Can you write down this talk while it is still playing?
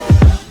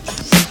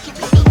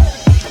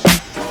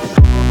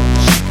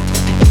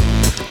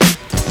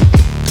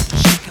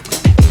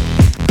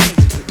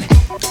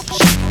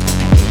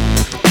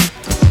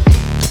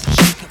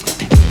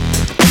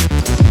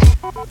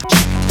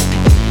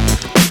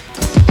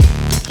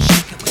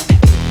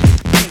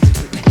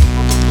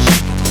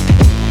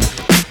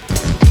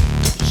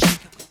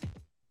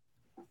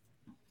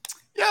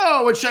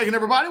what's shaking,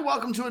 everybody?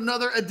 Welcome to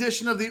another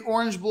edition of the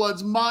Orange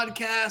Bloods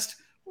Modcast.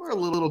 We're a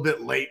little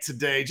bit late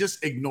today.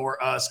 Just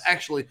ignore us.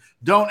 Actually,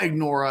 don't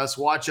ignore us.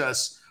 Watch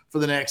us for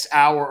the next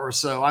hour or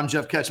so. I'm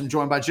Jeff Ketchum,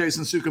 joined by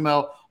Jason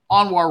Sukamel,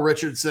 Anwar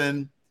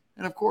Richardson,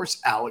 and, of course,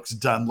 Alex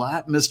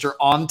Dunlap, Mr.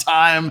 On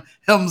Time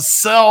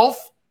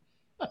himself.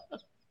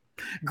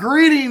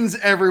 Greetings,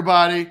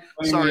 everybody.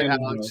 Sorry,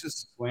 Alex.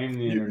 Just blame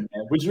the internet.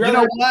 Would you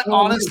know what?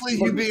 Honestly,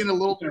 you being a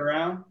little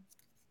around.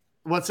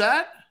 What's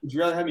that? Would you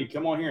rather have me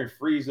come on here and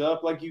freeze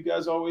up like you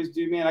guys always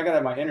do, man? I gotta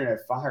have my internet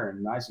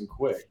firing nice and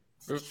quick.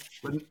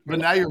 But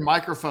now your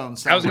microphone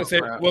sounds. I was gonna say,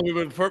 well, we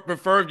would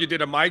prefer if you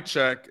did a mic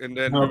check, and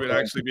then we would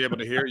actually be able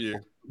to hear you.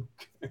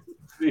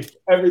 See,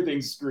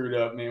 everything's screwed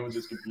up, man, with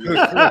this computer.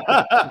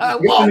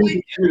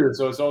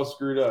 So it's all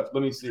screwed up.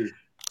 Let me see.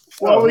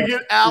 Well, we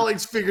get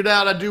Alex figured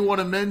out. I do want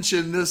to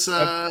mention this.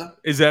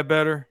 Is that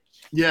better?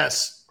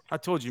 Yes. I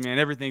told you, man,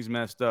 everything's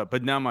messed up.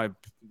 But now look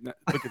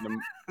at the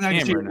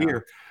camera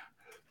now.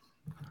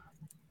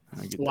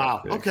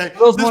 Wow. Okay.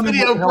 This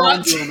video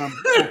brought to you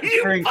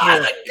by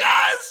the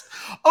guys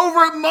over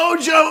at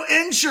Mojo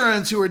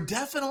Insurance, who are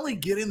definitely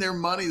getting their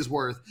money's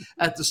worth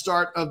at the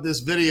start of this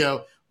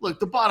video.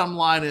 Look, the bottom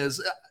line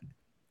is,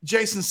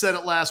 Jason said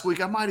it last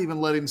week. I might even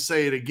let him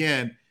say it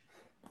again.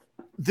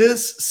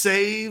 This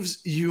saves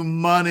you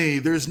money.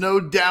 There's no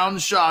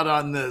downshot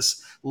on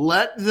this.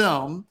 Let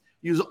them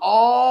use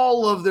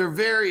all of their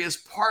various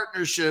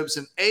partnerships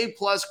and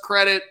A-plus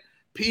credit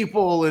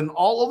people and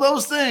all of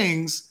those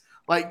things.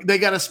 Like, they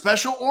got a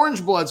special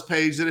Orange Bloods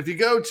page that if you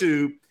go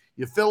to,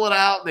 you fill it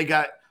out. They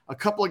got a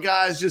couple of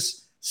guys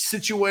just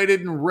situated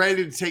and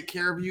ready to take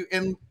care of you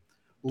and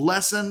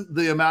lessen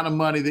the amount of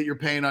money that you're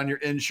paying on your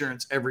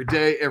insurance every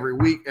day, every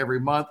week, every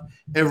month,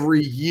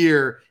 every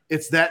year.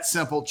 It's that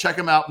simple. Check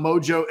them out,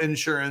 Mojo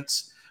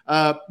Insurance.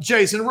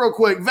 Jason, real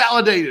quick,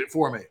 validate it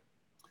for me.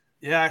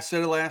 Yeah, I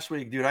said it last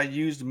week, dude. I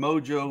used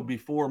Mojo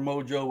before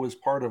Mojo was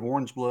part of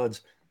Orange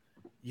Bloods.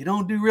 You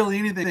don't do really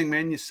anything,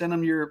 man. You send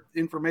them your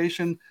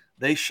information.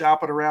 They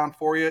shop it around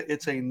for you.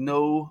 It's a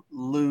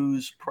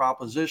no-lose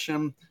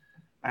proposition.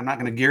 I'm not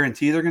going to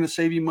guarantee they're going to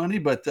save you money,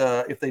 but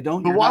if they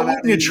don't, but why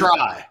wouldn't you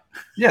try?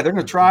 Yeah, they're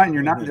going to try, and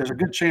you're not. There's a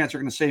good chance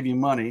they're going to save you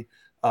money.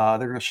 They're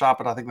going to shop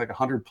at, I think, like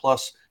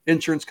 100+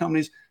 insurance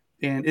companies,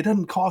 and it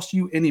doesn't cost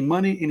you any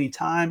money, any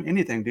time,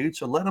 anything, dude.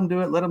 So let them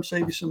do it. Let them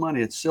save you some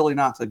money. It's silly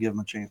not to give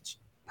them a chance.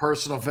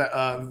 Personal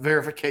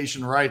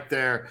verification right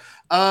there.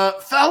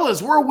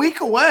 Fellas, we're a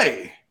week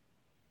away.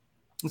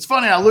 It's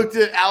funny. I looked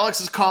at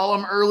Alex's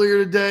column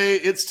earlier today.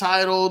 It's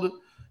titled,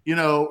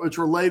 it's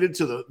related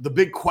to the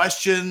big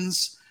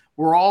questions.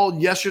 We're all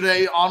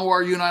yesterday,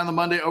 Anwar, you and I on the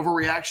Monday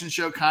Overreaction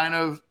Show, kind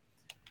of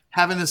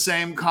having the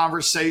same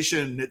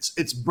conversation.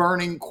 It's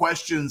burning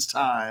questions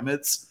time.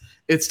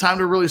 It's time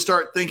to really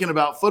start thinking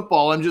about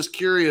football. I'm just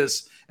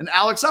curious. And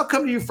Alex, I'll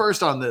come to you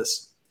first on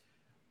this.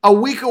 A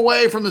week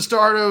away from the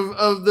start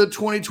of the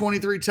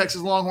 2023 Texas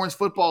Longhorns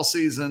football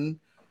season,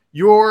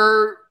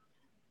 your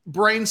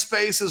brain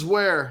space is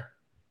where?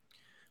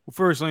 Well,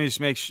 first, let me just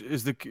make sure,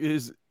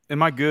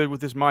 am I good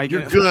with this mic?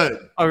 You're good.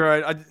 All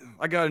right.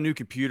 I got a new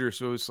computer,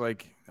 so it's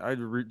like I had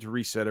to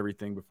reset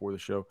everything before the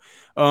show.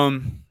 I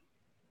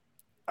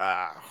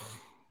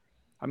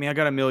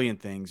got a million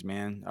things,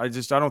 man. I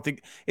don't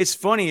think – it's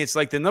funny. It's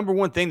like the number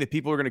one thing that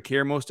people are going to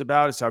care most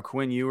about is how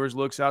Quinn Ewers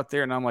looks out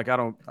there, and I'm like, I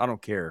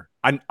don't care.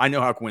 I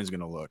know how Quinn's going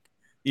to look.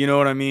 You know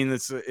what I mean?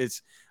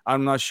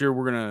 I'm not sure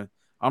we're gonna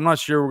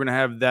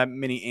have that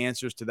many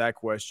answers to that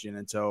question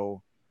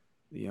until –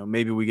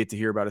 maybe we get to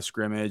hear about a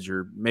scrimmage,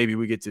 or maybe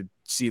we get to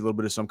see a little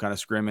bit of some kind of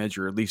scrimmage,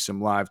 or at least some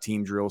live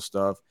team drill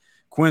stuff.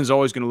 Quinn's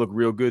always going to look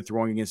real good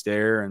throwing against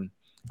air, and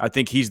I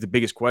think he's the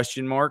biggest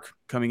question mark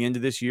coming into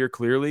this year,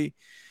 clearly.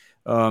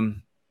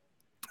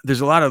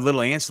 There's a lot of little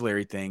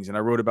ancillary things, and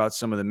I wrote about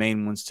some of the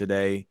main ones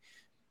today.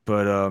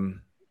 But,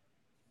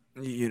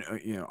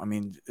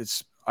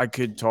 I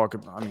could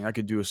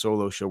do a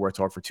solo show where I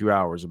talk for 2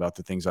 hours about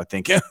the things I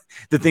think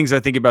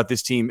about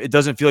this team. It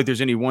doesn't feel like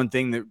there's any one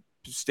thing that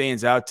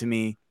stands out to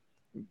me,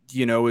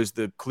 is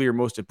the clear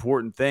most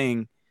important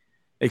thing,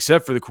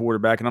 except for the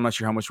quarterback. And I'm not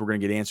sure how much we're going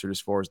to get answered as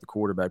far as the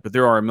quarterback, but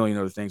there are a million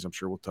other things I'm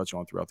sure we'll touch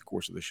on throughout the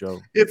course of the show.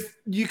 If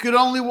you could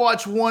only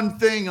watch one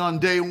thing on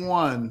day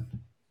one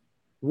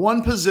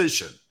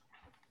position,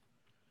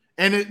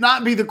 and it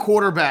not be the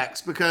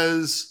quarterbacks,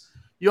 because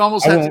you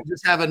almost have to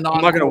just have a non-quarterback.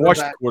 I'm not going to watch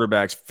the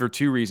quarterbacks for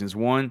two reasons.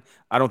 One,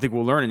 I don't think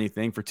we'll learn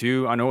anything. For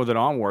two, I know that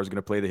Anwar is going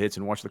to play the hits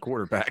and watch the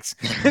quarterbacks.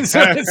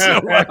 so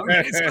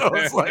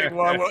it's like,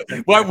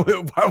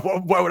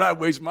 why would I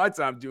waste my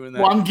time doing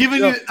that? Well, I'm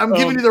giving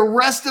you the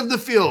rest of the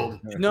field.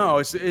 No,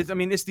 it's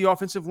the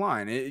offensive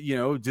line.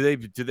 Do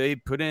they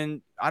put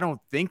in? I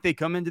don't think they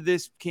come into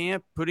this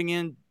camp putting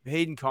in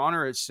Hayden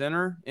Connor at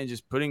center and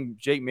just putting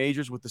Jake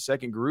Majors with the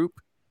second group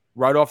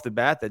right off the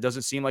bat. That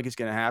doesn't seem like it's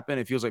going to happen.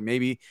 It feels like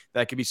maybe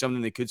that could be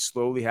something that could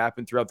slowly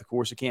happen throughout the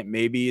course of camp.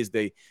 Maybe as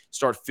they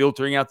start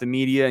filtering out the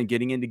media and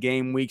getting into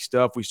game week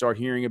stuff, we start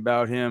hearing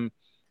about him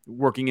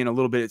working in a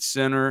little bit at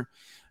center.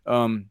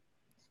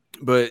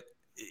 But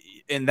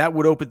and that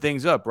would open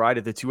things up, right?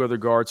 At the two other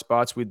guard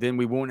spots, we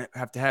won't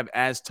have to have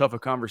as tough a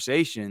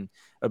conversation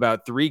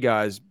about three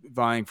guys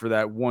vying for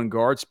that one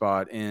guard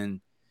spot.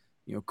 And,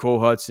 Cole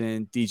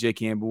Hudson, DJ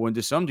Campbell, and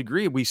to some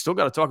degree, we still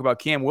got to talk about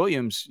Cam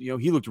Williams.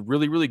 He looked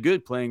really, really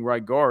good playing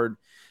right guard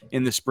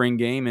in the spring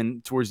game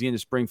and towards the end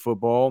of spring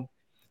football.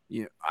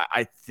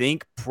 I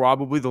think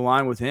probably the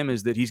line with him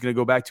is that he's going to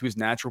go back to his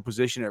natural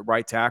position at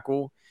right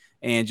tackle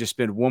and just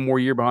spend one more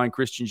year behind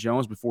Christian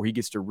Jones before he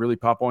gets to really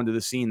pop onto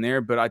the scene there.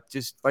 But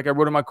like I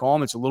wrote in my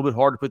column, it's a little bit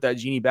hard to put that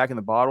genie back in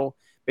the bottle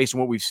based on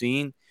what we've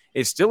seen.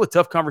 It's still a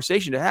tough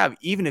conversation to have,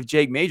 even if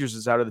Jake Majors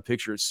is out of the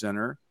picture at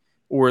center,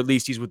 or at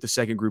least he's with the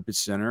second group at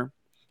center,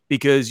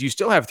 because you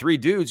still have three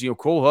dudes.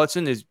 Cole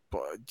Hudson does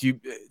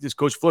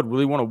Coach Flood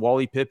really want to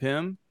Wally Pip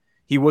him?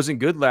 He wasn't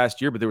good last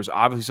year, but there was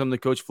obviously something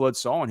that Coach Flood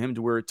saw in him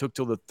to where it took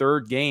till the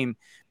third game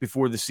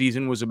before the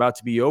season was about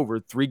to be over.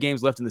 3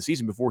 games left in the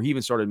season before he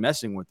even started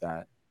messing with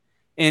that.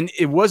 And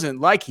it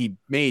wasn't like he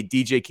made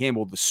DJ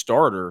Campbell the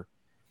starter,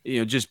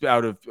 just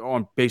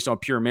based on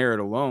pure merit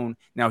alone.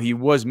 Now, he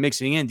was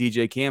mixing in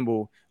DJ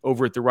Campbell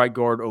over at the right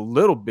guard a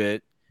little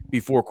bit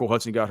before Cole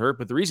Hudson got hurt.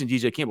 But the reason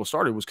DJ Campbell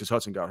started was because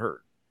Hudson got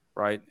hurt,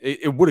 right?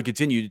 It would have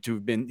continued to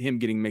have been him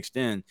getting mixed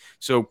in.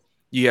 So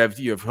you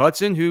have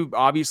Hudson, who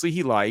obviously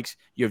he likes.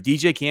 You have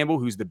DJ Campbell,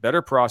 who's the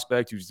better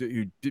prospect,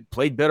 who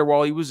played better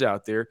while he was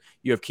out there.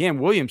 You have Cam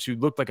Williams, who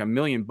looked like $1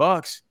 million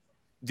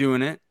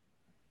doing it.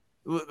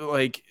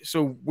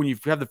 So when you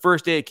have the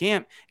first day of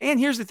camp, and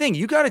here's the thing,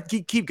 you got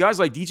to keep guys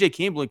like DJ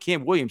Campbell and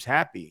Cam Williams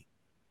happy.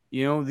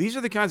 These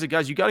are the kinds of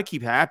guys you got to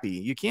keep happy.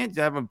 You can't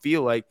have them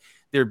feel like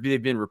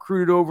they've been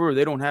recruited over, or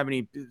they don't have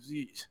any.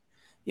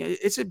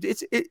 It's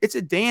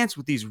a dance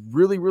with these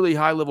really, really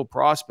high level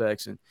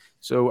prospects. And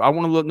so I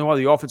want to know how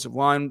the offensive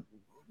line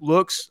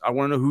looks. I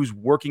want to know who's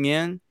working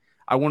in.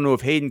 I want to know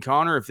if Hayden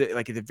Connor, at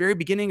the very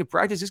beginning of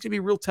practice, it's going to be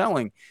real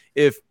telling.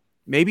 If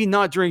maybe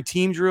not during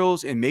team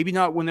drills and maybe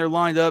not when they're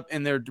lined up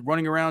and they're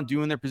running around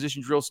doing their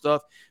position drill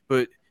stuff,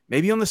 but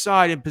maybe on the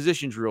side in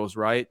position drills,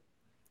 right?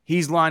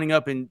 He's lining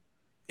up in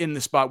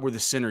the spot where the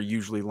center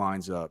usually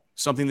lines up.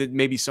 Something that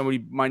maybe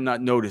somebody might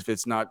not notice if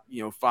it's not,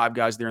 5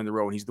 guys there in the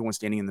row and he's the one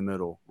standing in the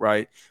middle,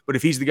 right? But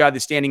if he's the guy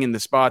that's standing in the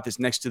spot that's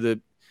next to the,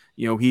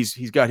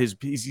 he's got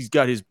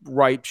his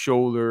right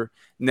shoulder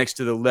next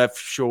to the left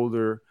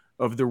shoulder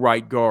of the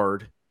right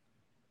guard,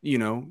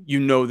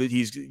 that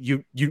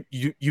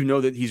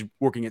he's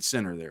working at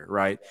center there,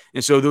 right?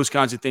 And so those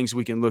kinds of things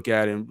we can look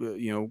at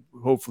and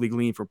hopefully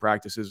glean from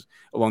practices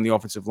along the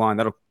offensive line.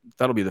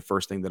 That'll be the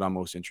first thing that I'm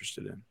most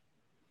interested in.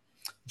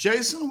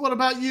 Jason, what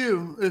about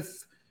you?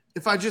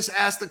 If I just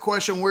ask the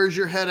question, where's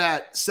your head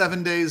at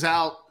 7 days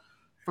out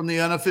from the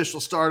unofficial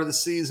start of the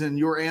season,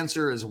 your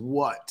answer is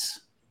what?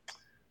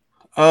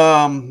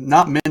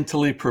 Not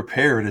mentally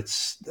prepared.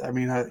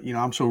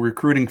 I'm so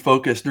recruiting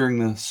focused during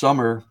the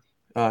summer,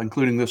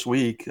 including this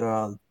week.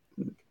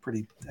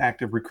 Pretty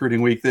active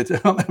recruiting week. It's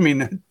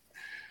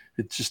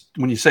just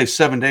when you say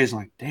 7 days, I'm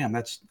like, damn,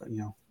 that's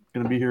going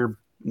to be here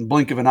in the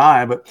blink of an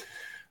eye. But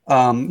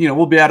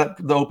we'll be out at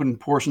the open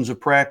portions of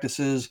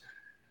practices.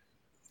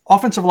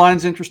 Offensive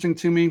line's interesting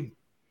to me.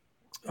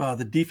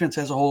 The defense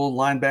as a whole,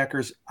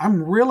 linebackers.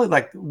 I'm really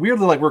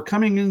weirdly we're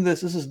coming into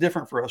this. This is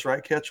different for us,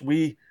 right, Catch?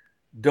 We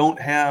don't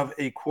have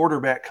a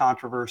quarterback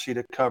controversy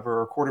to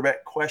cover or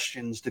quarterback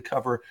questions to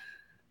cover,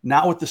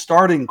 not with the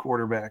starting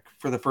quarterback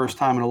for the first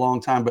time in a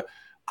long time. But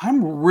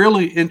I'm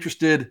really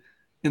interested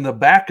in the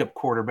backup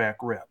quarterback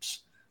reps.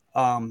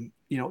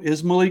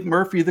 Is Malik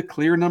Murphy the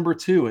clear number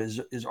 2?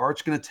 Is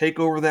Arch going to take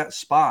over that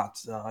spot?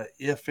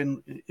 If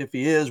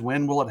he is,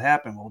 when will it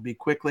happen? Will it be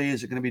quickly?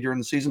 Is it going to be during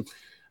the season?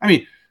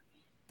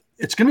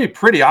 It's going to be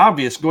pretty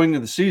obvious going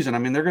into the season.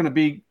 They're going to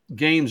be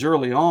games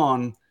early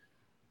on,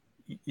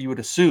 you would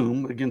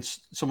assume,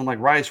 against someone like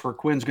Rice, where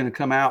Quinn's going to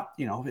come out,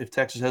 if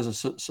Texas has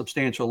a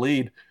substantial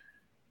lead.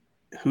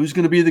 Who's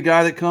going to be the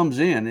guy that comes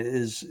in?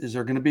 Is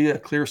there going to be a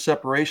clear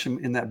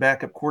separation in that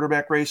backup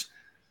quarterback race?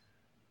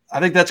 I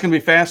think that's going to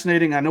be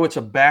fascinating. I know it's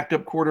a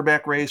backup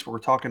quarterback race, but we're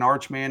talking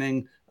Arch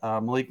Manning.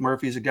 Malik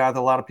Murphy is a guy that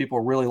a lot of people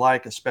really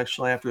like,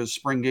 especially after his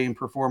spring game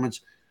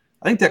performance.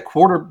 I think that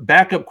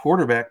backup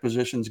quarterback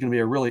position is going to be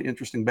a really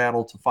interesting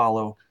battle to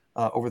follow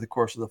over the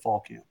course of the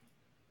fall camp.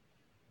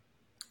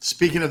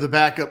 Speaking of the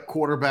backup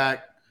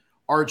quarterback,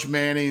 Arch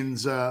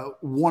Manning's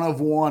 1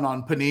 of 1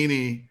 on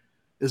Panini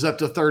is up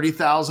to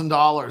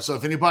 $30,000. So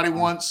if anybody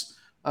wants,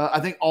 I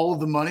think all of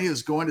the money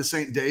is going to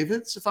St.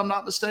 David's, if I'm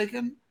not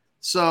mistaken.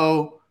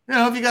 So,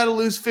 if you got to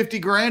lose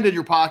 $50,000 in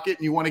your pocket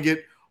and you want to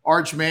get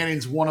Arch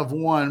Manning's 1 of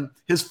 1,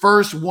 his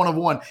first 1 of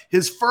 1,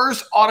 his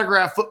first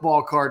autographed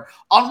football card.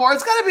 Anwar,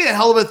 it's got to be a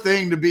hell of a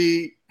thing to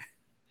be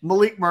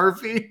Malik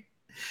Murphy.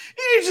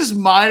 You're just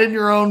minding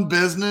your own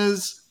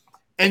business,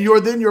 and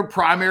your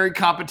primary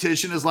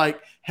competition is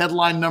like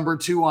headline number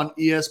 2 on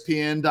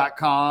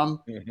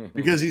ESPN.com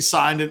because he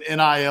signed an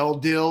NIL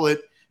deal.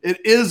 It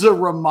is a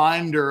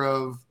reminder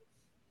of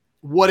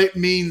what it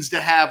means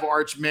to have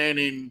Arch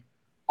Manning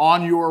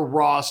on your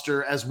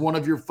roster as one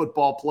of your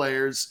football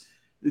players.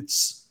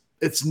 It's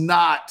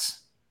not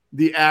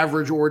the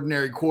average,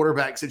 ordinary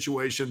quarterback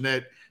situation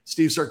that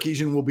Steve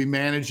Sarkisian will be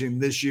managing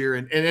this year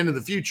and into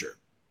the future.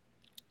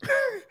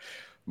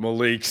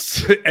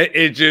 Malik's,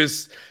 it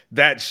just,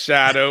 that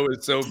shadow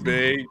is so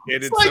big.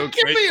 And it's like, so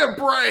give me a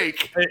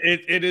break.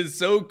 It is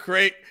so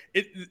great.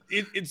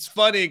 It's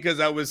funny because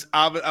I was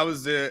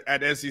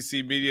at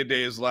SEC Media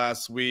Days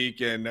last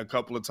week, and a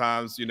couple of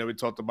times, we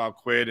talked about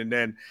Quinn, and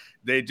then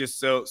they just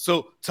so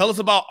tell us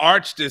about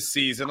Arch this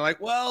season. I'm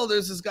like, well,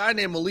 there's this guy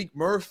named Malik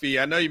Murphy.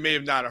 I know you may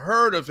have not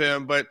heard of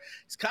him, but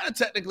he's kind of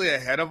technically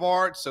ahead of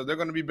Arch, so they're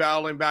going to be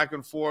battling back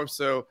and forth.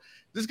 So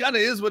this kind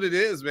of is what it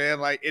is, man.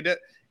 Like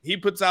he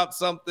puts out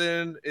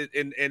something,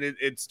 and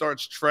it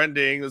starts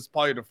trending. It's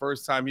probably the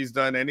first time he's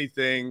done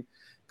anything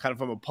kind of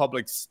from a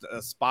public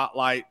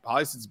spotlight,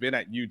 probably since been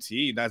at UT.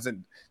 It's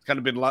kind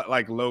of been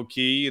like low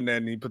key, and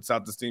then he puts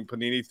out this thing,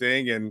 Panini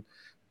thing, and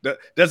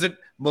doesn't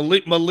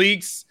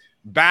Malik's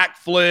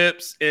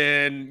backflips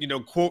and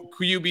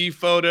QB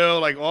photo,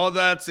 like all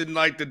that's in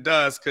like the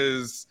dust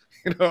because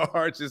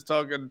Arch is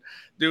talking,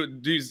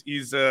 dude,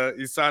 he's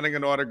signing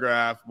an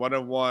autograph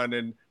 1-of-1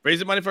 and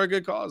raising money for a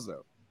good cause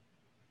though.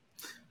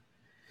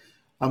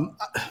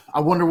 I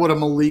wonder what a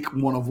Malik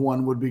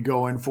 1-of-1 would be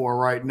going for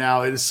right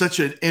now. It is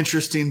such an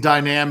interesting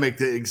dynamic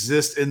that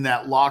exists in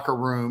that locker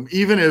room.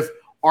 Even if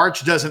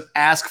Arch doesn't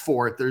ask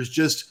for it, there's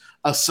just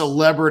a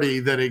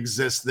celebrity that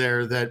exists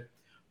there that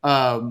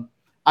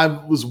I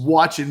was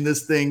watching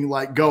this thing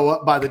like go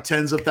up by the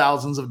tens of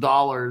thousands of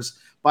dollars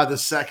by the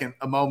second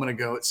a moment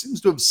ago. It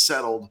seems to have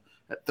settled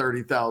at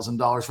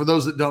 $30,000. For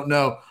those that don't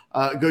know,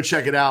 go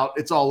check it out.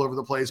 It's all over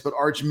the place. But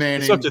Arch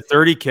Manning. It's up to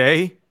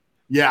 $30K.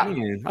 Yeah.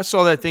 Man, I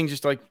saw that thing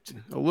just like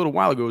a little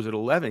while ago. It was at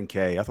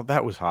 $11K. I thought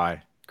that was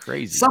high.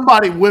 Crazy.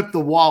 Somebody whipped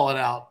the wallet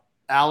out,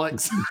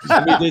 Alex.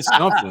 Somebody did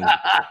something.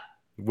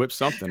 Whip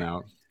something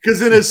out.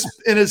 Because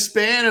in a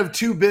span of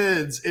 2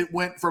 bids, it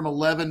went from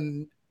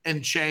 11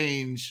 and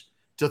change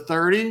to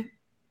 30.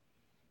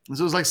 And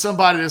so it was like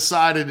somebody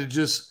decided to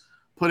just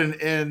put an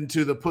end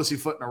to the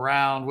pussyfooting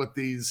around with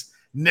these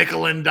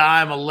nickel and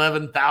dime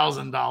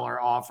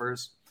 $11,000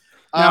 offers.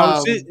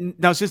 Now,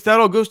 since that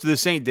all goes to the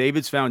St.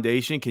 David's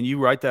Foundation, can you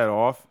write that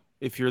off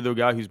if you're the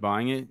guy who's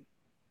buying it?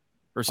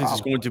 Or since it's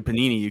going to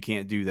Panini, you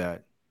can't do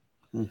that?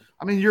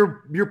 I mean,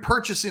 you're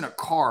purchasing a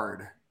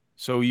card.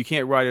 So you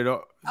can't write it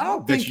off. I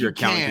don't think your you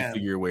accountant can can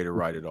figure a way to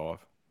write it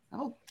off.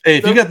 Hey,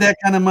 if you got that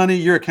kind of money,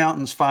 your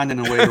accountant's finding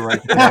a way to write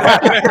it off.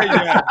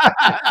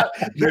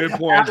 Good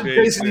point,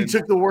 Jason. You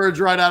took the words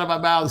right out of my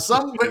mouth.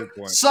 Somewhere,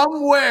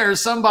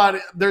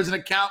 there's an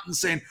accountant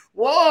saying,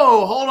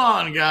 whoa, hold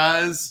on,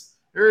 guys.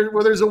 Where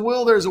there's a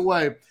will, there's a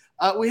way.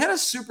 We had a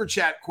super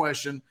chat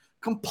question,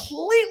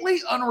 completely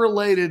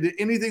unrelated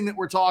to anything that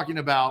we're talking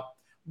about,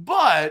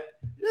 but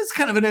it's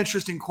kind of an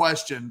interesting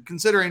question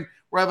considering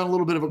we're having a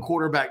little bit of a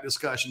quarterback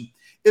discussion.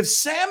 If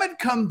Sam had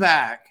come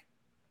back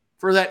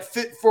for that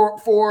fit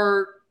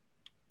for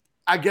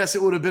I guess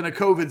it would have been a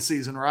COVID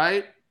season,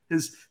 right?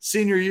 His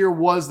senior year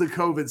was the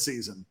COVID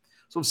season.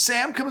 So if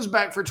Sam comes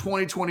back for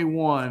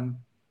 2021,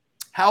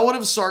 how would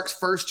have Sark's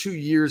first 2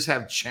 years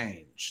have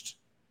changed?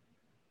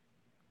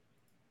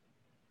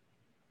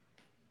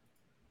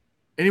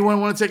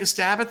 Anyone want to take a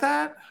stab at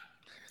that?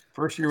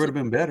 First year would have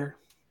been better.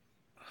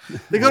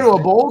 They go to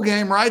a bowl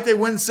game, right? They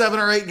win 7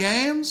 or 8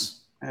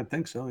 games. I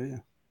think so, yeah.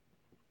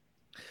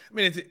 I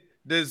mean,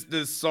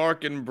 does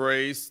Sark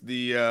embrace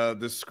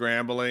the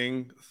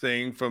scrambling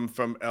thing from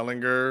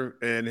Ellinger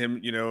and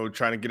him,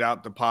 trying to get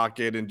out the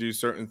pocket and do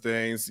certain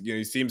things?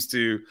 He seems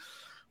to,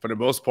 for the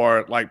most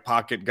part, like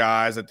pocket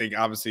guys. I think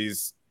obviously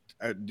he's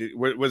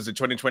what was the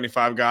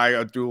 2025 guy,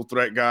 a dual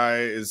threat guy,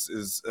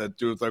 is a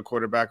dual threat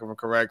quarterback, if I'm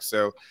correct.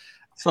 So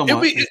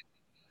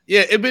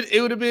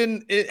it would have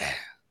been.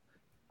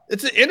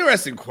 It's an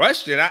interesting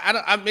question.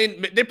 I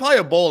mean, they're probably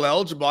a bowl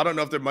eligible. I don't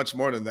know if they're much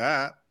more than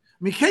that.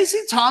 I mean, Casey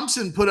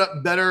Thompson put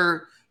up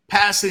better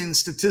passing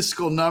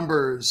statistical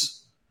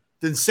numbers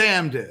than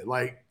Sam did.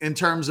 Like in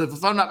terms of,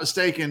 if I'm not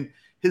mistaken,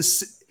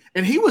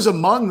 and he was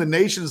among the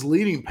nation's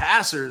leading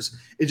passers.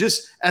 It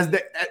just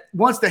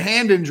once the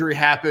hand injury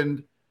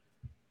happened,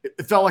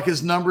 it felt like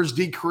his numbers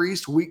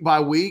decreased week by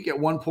week. At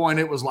one point,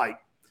 it was like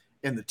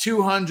in the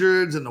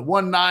 200s and the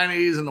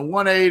 190s and the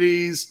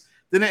 180s.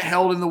 Then it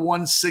held in the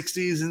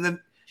 160s, and then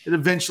it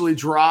eventually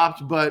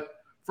dropped. But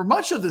for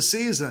much of the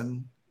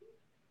season,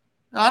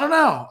 I don't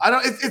know.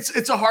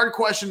 It's a hard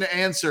question to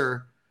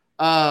answer.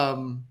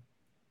 They're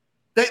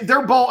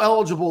bowl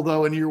eligible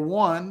though in year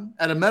 1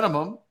 at a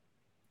minimum.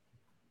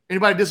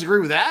 Anybody disagree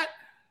with that?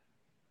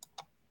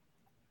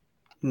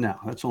 No,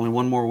 that's only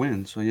one more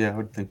win. So yeah, I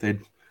would think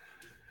they'd.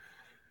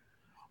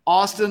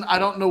 Austin, I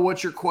don't know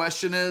what your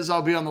question is.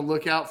 I'll be on the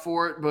lookout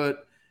for it,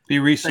 but be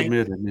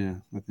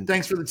resubmitted.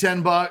 Thanks for the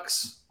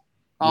 $10.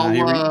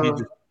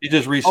 He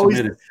just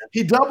resubmitted.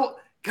 He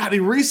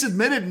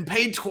resubmitted and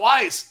paid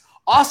twice.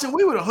 Austin,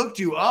 we would have hooked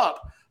you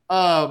up.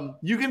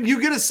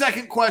 You get a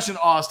second question,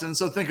 Austin.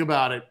 So think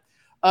about it.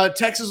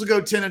 Texas will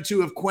go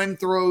 10-2 if Quinn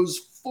throws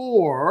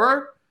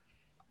 4.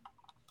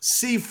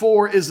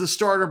 C4 is the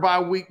starter by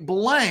week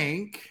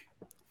blank.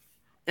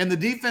 and the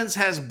defense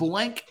has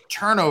blank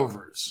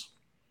turnovers.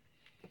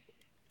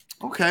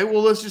 Okay,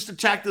 well, let's just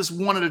attack this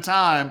one at a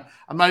time.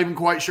 I'm not even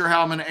quite sure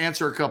how I'm going to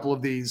answer a couple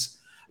of these.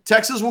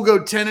 Texas will go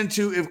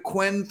 10-2 if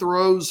Quinn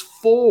throws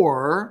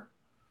 4.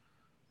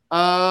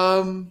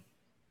 I'll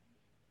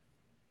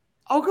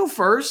go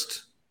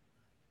first.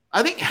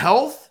 I think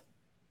health.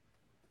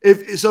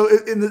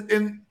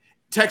 In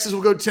Texas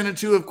will go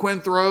 10-2 if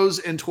Quinn throws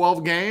in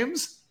 12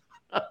 games.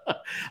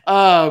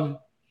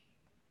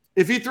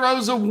 If he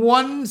throws a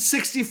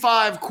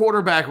 165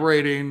 quarterback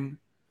rating,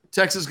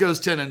 Texas goes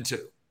 10-2.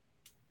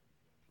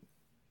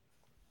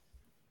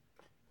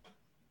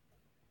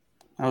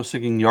 I was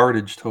thinking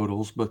yardage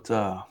totals, but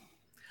I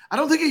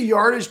don't think a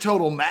yardage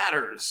total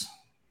matters.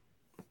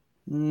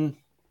 I'm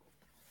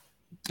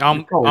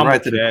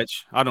right to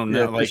catch. I don't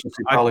know. Like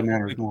probably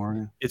matters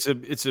more. Yeah.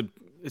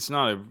 It's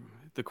not a.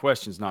 The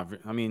question's not.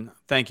 I mean,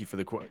 thank you for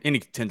the any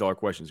 $10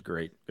 question is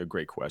great. A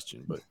great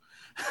question, but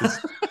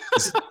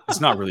it's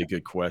not really a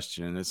good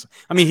question.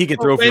 I mean, he can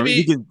throw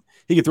he can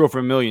throw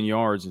for 1,000,000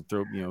 yards and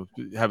throw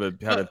have a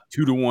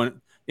 2-to-1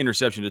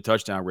 interception to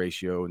touchdown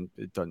ratio, and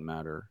it doesn't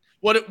matter.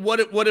 What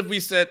if you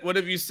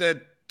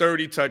said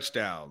 30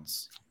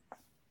 touchdowns?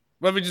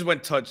 What if we just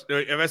went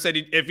if I said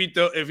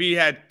if he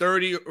had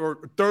 30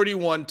 or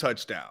 31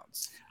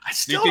 touchdowns? I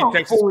still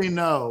don't fully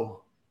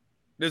know.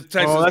 That's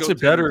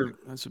better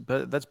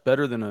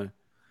than a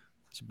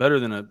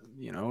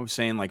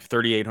saying like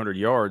 3,800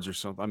 yards or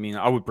something. I mean,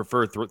 I would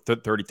prefer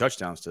 30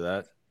 touchdowns to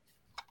that.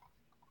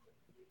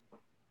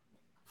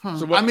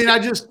 So I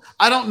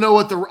don't know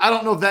I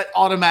don't know if that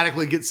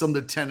automatically gets them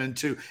to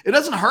 10-2. It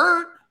doesn't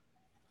hurt,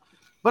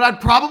 but I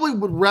probably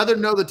would rather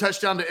know the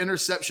touchdown to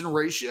interception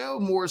ratio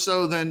more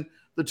so than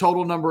the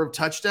total number of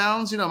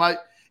touchdowns.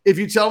 If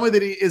you tell me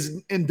that he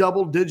is in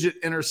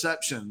double-digit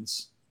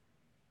interceptions,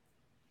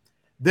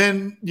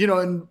 then,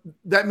 and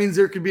that means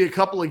there could be a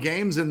couple of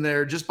games in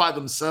there just by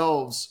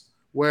themselves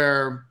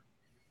where,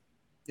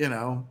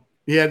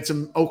 he had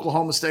some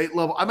Oklahoma State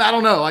level. I mean, I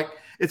don't know. Like,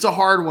 it's a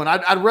hard one.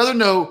 I'd rather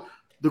know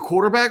the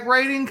quarterback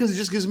rating because it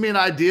just gives me an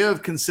idea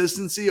of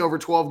consistency over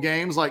 12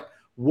 games, like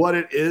what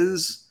it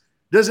is.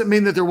 Doesn't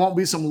mean that there won't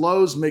be some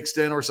lows mixed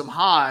in or some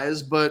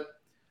highs, but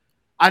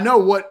I know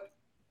what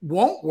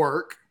won't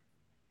work,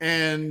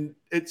 and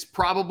it's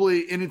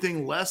probably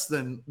anything less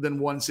than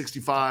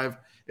 165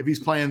 if he's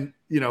playing,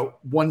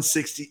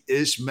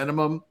 160-ish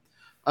minimum.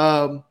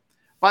 If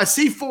I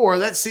see 4,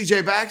 that's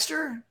CJ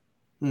Baxter.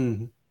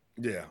 Mm-hmm.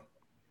 Yeah.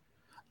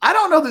 I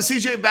don't know that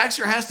CJ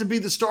Baxter has to be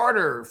the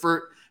starter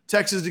for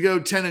Texas to go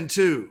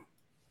 10-2.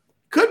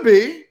 Could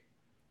be.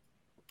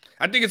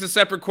 I think it's a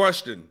separate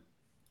question.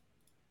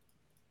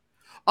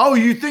 Oh,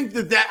 you think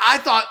that I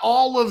thought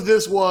all of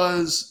this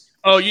was.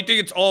 Oh, you think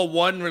it's all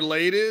one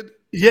related?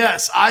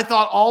 Yes. I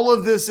thought all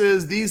of this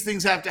is these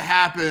things have to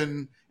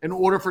happen in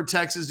order for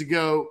Texas to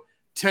go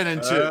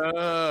 10-2.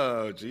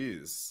 Oh,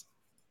 geez.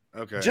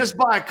 Okay. Just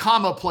by a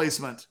comma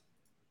placement.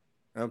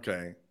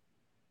 Okay.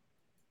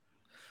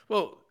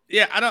 Well,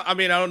 yeah, I don't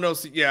know.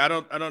 Yeah, I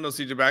don't know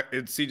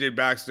CJ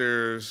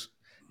Baxter's.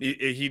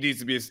 He needs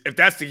to be. If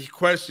that's the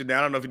question,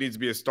 I don't know if he needs to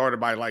be a starter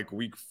by like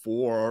week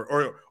 4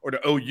 or the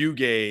OU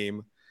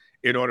game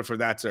in order for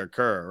that to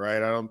occur,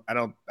 right? I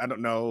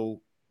don't know.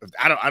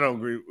 I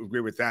don't agree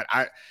with that.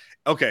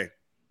 Okay.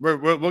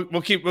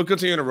 We'll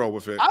continue to roll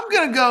with it. I'm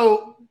gonna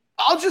go.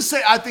 I'll just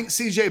say I think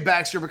CJ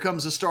Baxter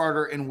becomes a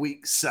starter in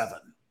week 7.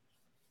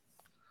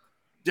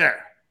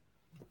 There.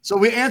 So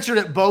we answered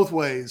it both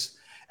ways.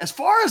 As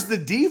far as the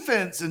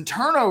defense and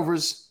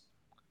turnovers,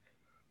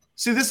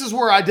 see, this is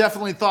where I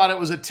definitely thought it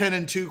was a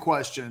 10-2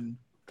 question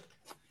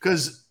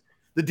because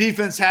the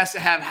defense has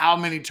to have how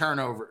many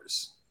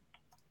turnovers?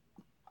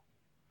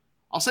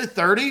 I'll say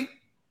 30.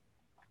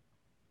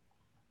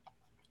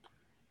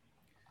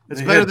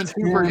 It's better than 2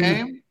 per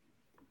game.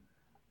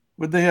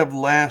 What they have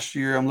last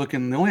year? I'm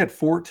looking. They only had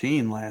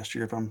 14 last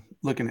year. If I'm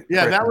looking at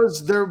correctly. That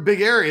was their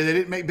big area. They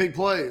didn't make big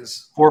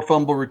plays. 4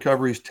 fumble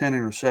recoveries, 10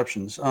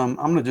 interceptions. I'm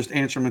going to just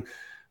answer them.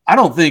 I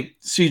don't think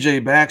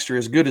CJ Baxter,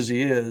 as good as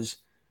he is,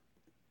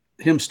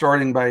 him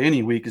starting by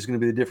any week is going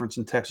to be the difference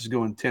in Texas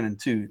going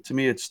 10-2. To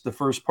me, it's the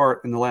first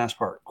part and the last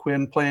part.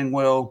 Quinn playing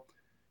well,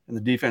 and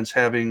the defense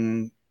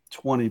having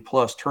 20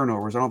 plus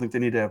turnovers. I don't think they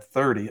need to have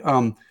 30.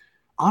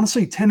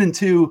 Honestly,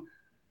 10-2.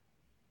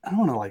 I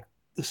don't want to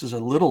this is a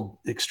little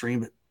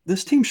extreme, but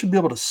this team should be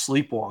able to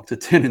sleepwalk to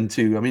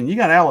 10-2. I mean, you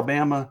got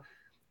Alabama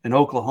and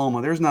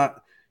Oklahoma.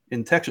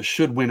 Texas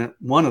should win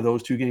one of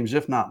those 2 games,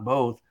 if not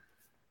both.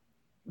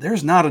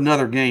 There's not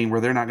another game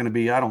where they're not going to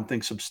be, I don't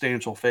think,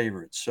 substantial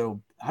favorites.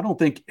 So I don't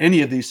think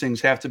any of these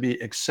things have to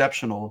be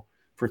exceptional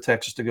for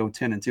Texas to go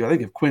 10-2. I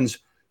think if Quinn's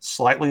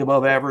slightly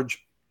above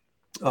average,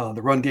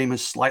 the run game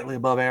is slightly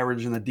above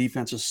average, and the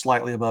defense is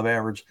slightly above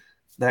average,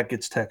 that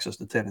gets Texas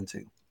to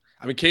 10-2.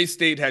 I mean,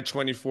 K-State had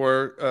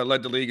 24,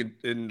 led the league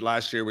in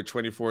last year with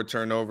 24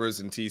 turnovers,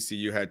 and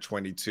TCU had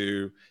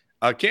 22.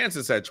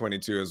 Kansas had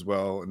 22 as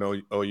well,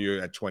 and OU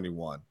had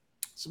 21.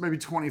 So maybe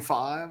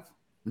 25.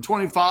 And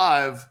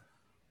 25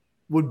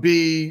 would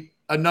be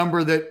a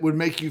number that would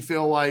make you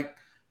feel like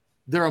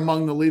they're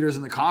among the leaders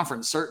in the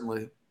conference,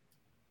 certainly.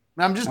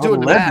 I'm just doing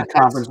the led math. The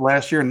conference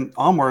last year, and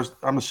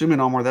I'm assuming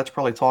that's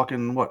probably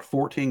talking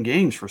 14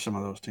 games for some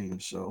of those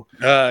teams. So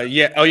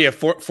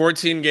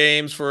 14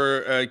 games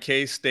for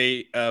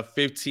K-State,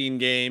 15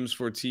 games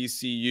for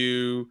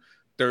TCU,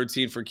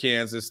 13 for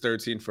Kansas,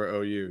 13 for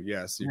OU.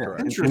 Yes, you're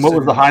correct. And what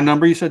was the high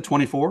number? You said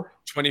 24.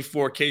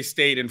 24.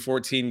 K-State in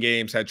 14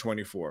 games had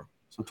 24.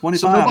 So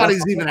 25. So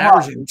nobody's even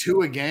averaging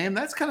 2 a game.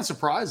 That's kind of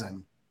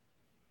surprising.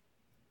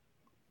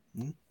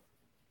 Mm-hmm.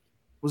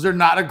 Was there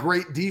not a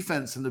great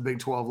defense in the Big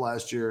 12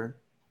 last year?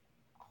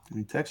 I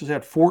mean, Texas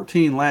had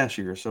 14 last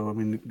year, so I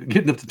mean,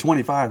 getting up to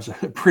 25 is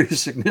a pretty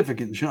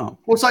significant jump.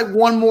 Well, it's like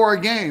one more a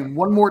game,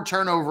 one more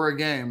turnover a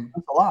game.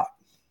 That's a lot.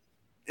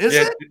 Is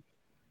it?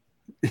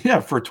 Yeah,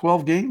 for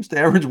 12 games to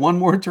average one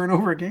more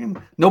turnover a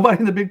game. Nobody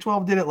in the Big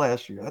 12 did it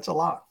last year. That's a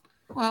lot.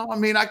 Well, I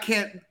mean,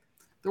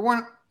 there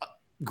weren't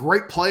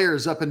great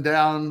players up and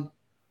down.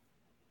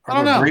 I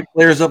don't know. Great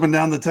players up and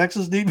down the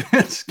Texas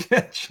defense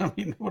sketch. I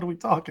mean, what are we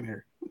talking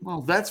here?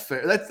 Well, that's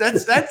fair.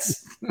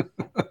 That's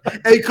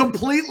a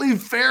completely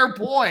fair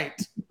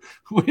point.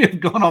 We have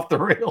gone off the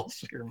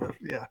rails here, but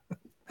yeah.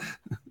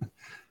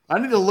 I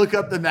need to look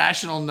up the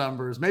national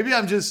numbers. Maybe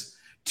I'm just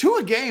 2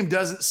 a game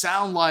doesn't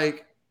sound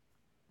like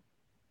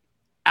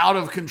out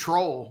of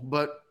control,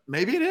 but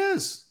maybe it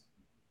is.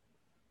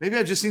 Maybe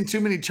I've just seen too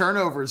many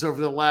turnovers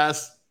over the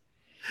last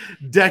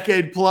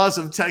decade plus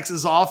of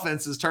Texas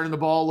offenses turning the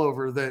ball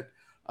over that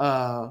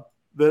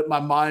my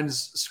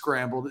mind's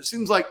scrambled. It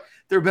seems like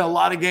there have been a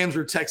lot of games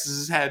where Texas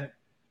has had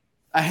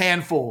a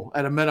handful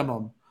at a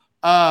minimum.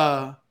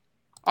 All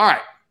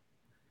right.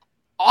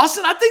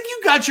 Austin, I think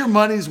you got your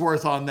money's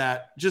worth on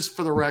that, just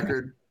for the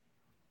record.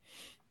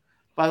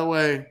 By the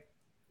way,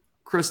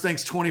 Chris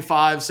thinks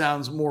 25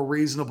 sounds more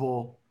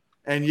reasonable,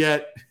 and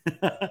yet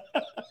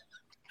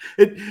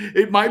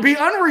it might be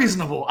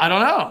unreasonable. I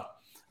don't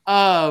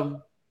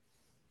know.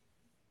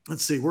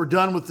 Let's see. We're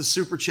done with the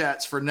super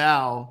chats for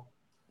now.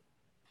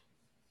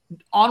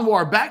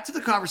 Anwar, back to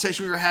the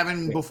conversation we were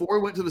having before we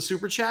went to the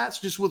super chats,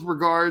 just with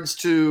regards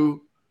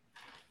to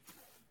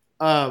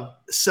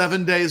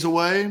 7 days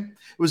away.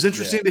 It was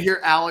interesting to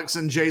hear Alex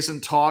and Jason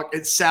talk.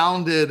 It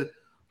sounded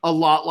a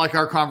lot like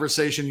our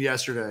conversation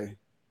yesterday.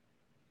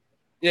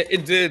 Yeah,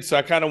 it did. So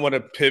I kind of want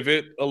to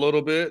pivot a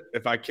little bit,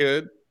 if I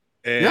could,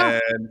 and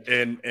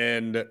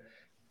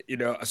you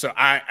know, so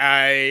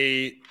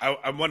I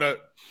want to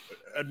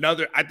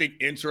another I think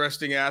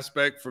interesting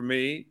aspect for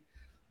me,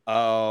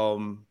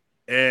 and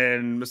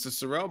Mr.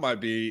 Sorrell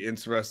might be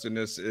interested in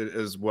this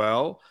as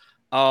well.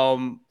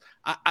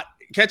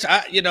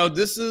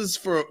 This is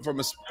from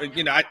a,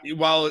 you know,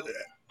 while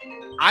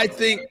I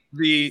think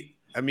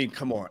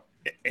come on,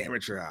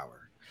 amateur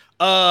hour.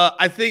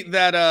 I think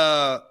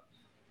that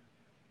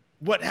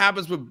what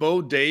happens with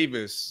Bo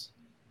Davis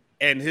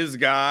and his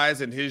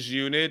guys and his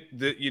unit,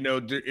 that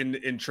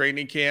in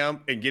training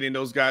camp and getting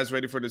those guys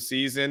ready for the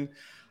season,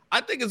 I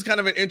think it's kind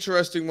of an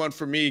interesting one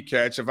for me,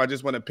 Catch, if I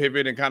just want to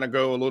pivot and kind of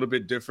go a little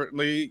bit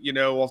differently,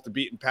 off the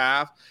beaten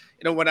path.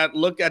 When I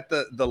look at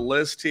the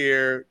list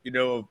here,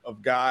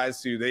 of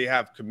guys who they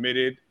have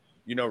committed,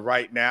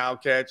 right now,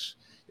 Catch,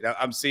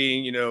 I'm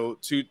seeing, 2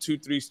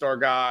 3-star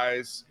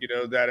guys,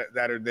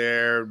 that are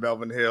there,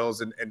 Melvin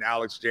Hills and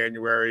Alex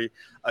January,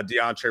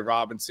 DeAndre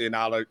Robinson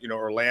out of,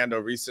 Orlando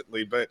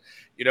recently. But,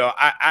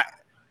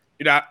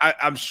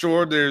 I'm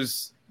sure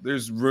there's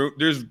room,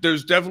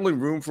 there's definitely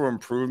room for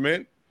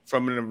improvement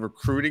from a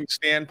recruiting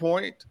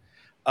standpoint,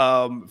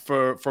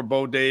 for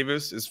Bo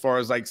Davis, as far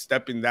as like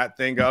stepping that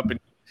thing up. And,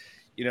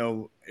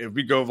 if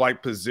we go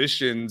like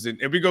positions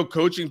and if we go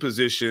coaching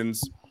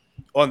positions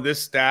on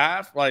this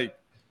staff, like,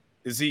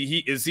 is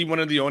he one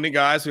of the only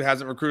guys who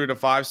hasn't recruited a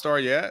 5-star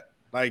yet?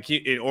 Like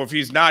or if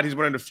he's not, he's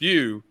one of the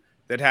few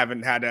that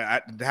haven't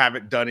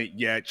done it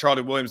yet.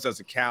 Charlie Williams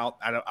doesn't count.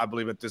 I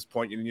believe at this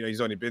point, he's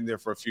only been there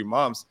for a few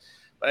months,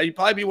 but he'd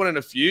probably be one of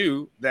the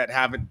few that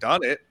haven't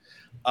done it.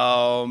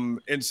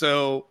 And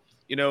so,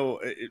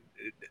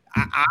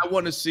 I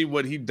want to see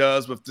what he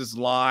does with this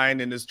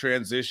line and this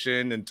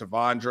transition, and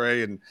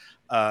Tavondre and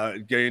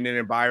getting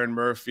in Byron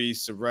Murphy,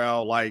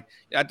 Sorrell. Like,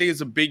 I think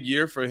it's a big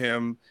year for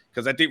him,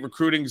 because I think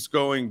recruiting is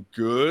going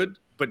good,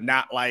 but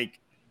not like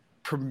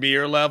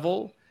premier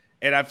level.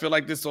 And I feel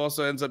like this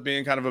also ends up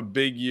being kind of a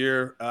big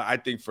year, I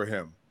think, for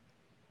him.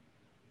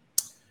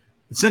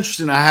 It's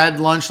interesting. I had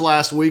lunch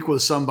last week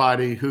with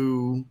somebody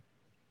who,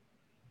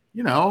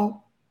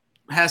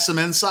 has some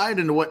insight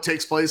into what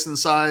takes place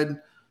inside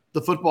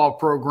the football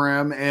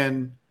program.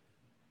 And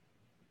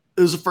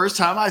it was the first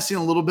time I seen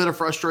a little bit of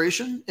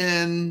frustration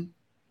in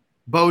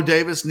Bo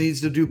Davis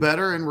needs to do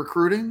better in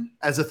recruiting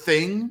as a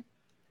thing.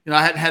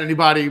 I hadn't had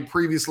anybody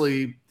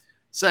previously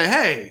say,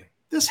 hey,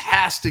 this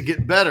has to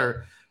get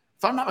better.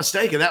 If I'm not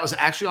mistaken, that was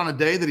actually on a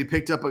day that he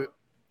picked up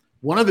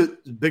one of the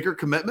bigger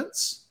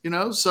commitments,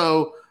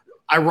 So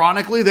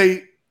ironically,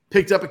 they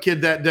picked up a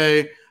kid that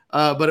day,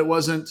 but it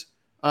wasn't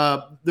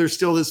there's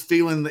still this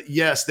feeling that,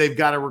 yes, they've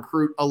got to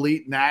recruit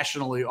elite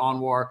nationally,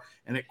 Anwar,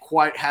 and it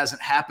quite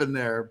hasn't happened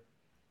there.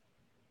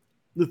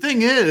 The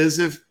thing is,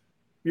 if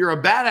you're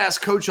a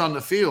badass coach on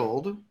the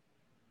field,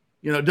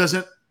 it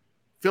doesn't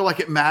feel like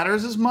it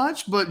matters as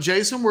much. But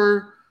Jason,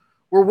 we're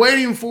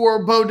waiting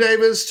for Bo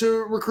Davis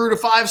to recruit a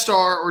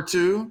 5-star or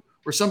two,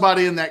 or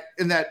somebody in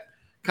that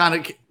kind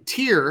of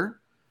tier.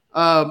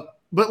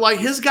 But like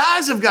his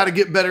guys have got to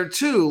get better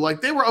too.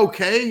 Like they were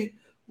okay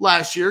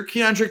last year.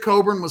 Keandre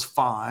Coburn was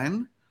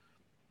fine.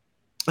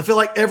 I feel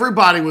like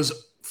everybody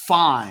was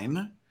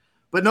fine,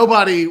 but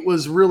nobody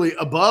was really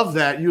above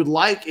that. You'd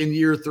like in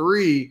year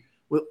 3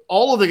 with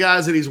all of the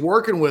guys that he's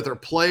working with are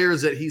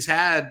players that he's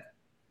had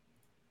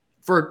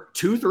for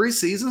 2-3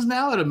 seasons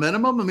now at a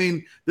minimum. I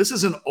mean, this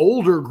is an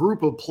older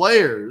group of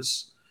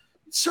players.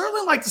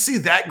 Certainly like to see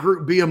that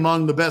group be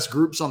among the best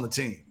groups on the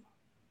team.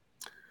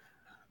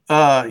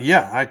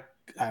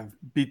 I've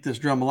beat this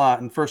drum a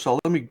lot. And first of all,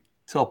 let me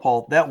tell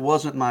Paul, that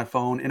wasn't my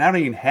phone. And I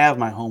don't even have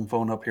my home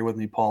phone up here with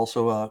me, Paul.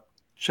 So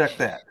check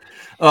that.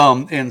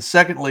 And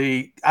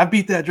secondly, I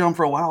beat that drum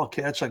for a while,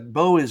 Catch. Like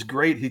Bo is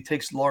great. He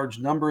takes large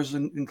numbers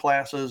in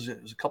classes.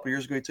 It was a couple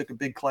years ago he took a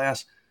big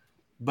class.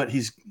 But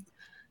he's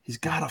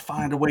got to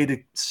find a way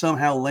to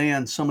somehow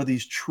land some of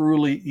these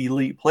truly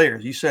elite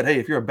players. You said, hey,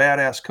 if you're a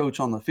badass coach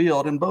on the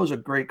field, and Bo's a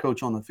great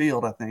coach on the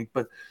field, I think,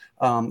 but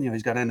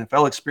he's got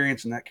NFL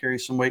experience and that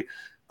carries some weight.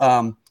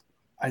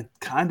 I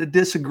kind of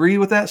disagree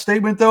with that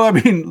statement, though. I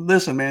mean,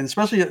 listen, man,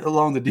 especially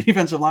along the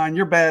defensive line,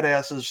 your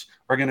badasses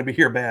are going to be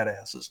your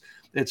badasses.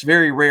 It's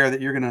very rare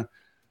that you're going to,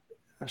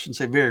 I shouldn't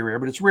say very rare,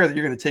 but it's rare that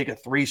you're going to take a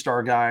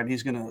 3-star guy and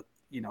he's going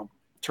to,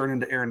 turn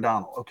into Aaron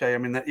Donald. Okay. I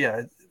mean,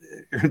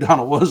 Aaron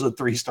Donald was a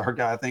 3-star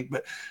guy, I think,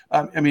 but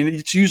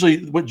it's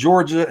usually what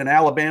Georgia and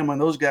Alabama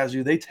and those guys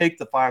do. They take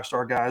the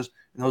 5-star guys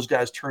and those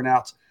guys turn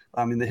out.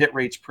 The hit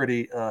rate's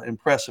pretty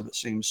impressive, it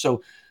seems.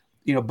 So,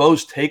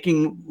 Bo's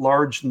taking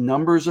large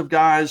numbers of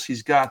guys.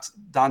 He's got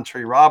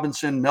Dontre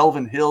Robinson,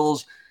 Melvin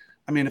Hills.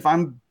 I mean, if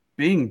I'm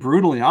being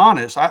brutally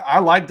honest, I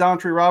like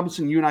Dontre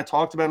Robinson. You and I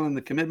talked about him in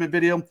the commitment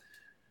video.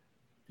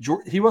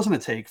 He wasn't a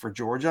take for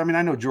Georgia. I mean,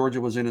 I know Georgia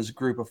was in his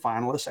group of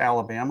finalists.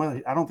 Alabama,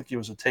 I don't think he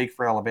was a take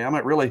for Alabama.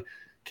 It really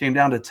came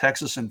down to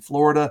Texas and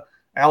Florida.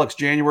 Alex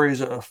January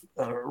is a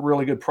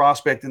really good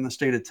prospect in the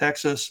state of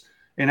Texas.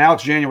 And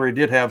Alex January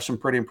did have some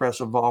pretty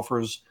impressive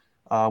offers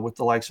with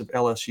the likes of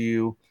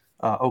LSU,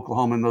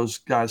 Oklahoma, and those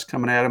guys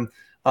coming at him.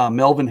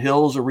 Melvin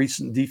Hills, a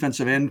recent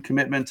defensive end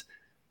commitment,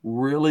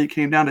 really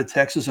came down to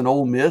Texas and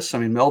Ole Miss. I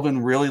mean,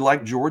 Melvin really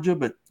liked Georgia,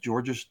 but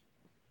Georgia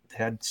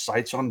had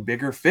sights on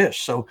bigger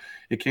fish. So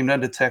it came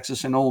down to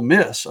Texas and Ole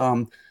Miss.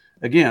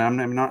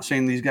 Again, I'm not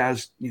saying these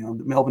guys,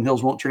 Melvin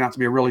Hills won't turn out to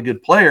be a really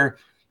good player,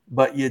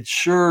 but you'd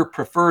sure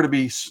prefer to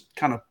be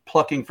kind of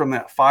plucking from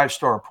that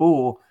 5-star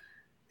pool.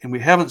 And we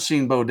haven't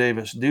seen Bo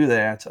Davis do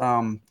that.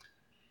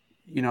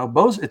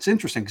 Bo's, it's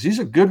interesting because he's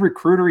a good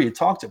recruiter. You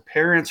talk to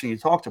parents and you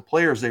talk to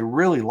players, they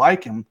really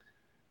like him,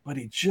 but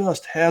he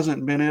just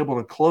hasn't been able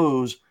to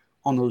close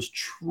on those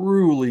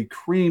truly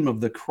cream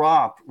of the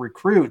crop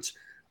recruits.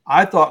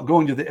 I thought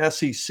going to the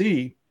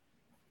SEC,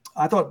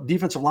 I thought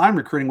defensive line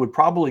recruiting would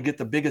probably get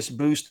the biggest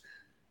boost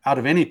out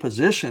of any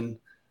position,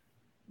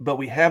 but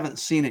we haven't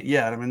seen it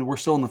yet. I mean, we're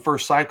still in the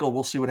first cycle.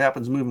 We'll see what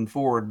happens moving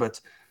forward. But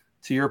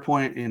to your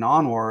point in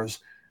Anwar's,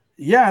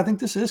 I think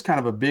this is kind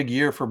of a big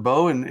year for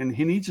Bo, and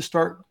he needs to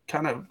start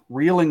kind of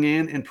reeling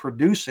in and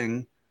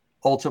producing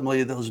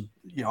ultimately those,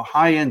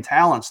 high-end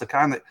talents, the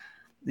kind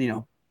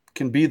that,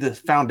 can be the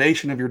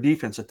foundation of your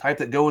defense, the type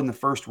that go in the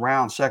first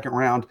round, second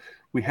round.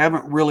 We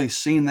haven't really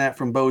seen that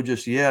from Bo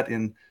just yet.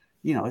 And,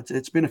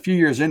 it's been a few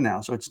years in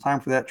now, so it's time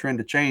for that trend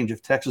to change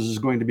if Texas is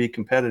going to be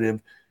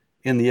competitive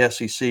in the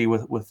SEC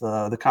with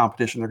the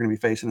competition they're going to be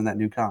facing in that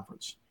new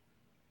conference.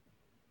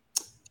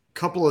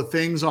 Couple of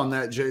things on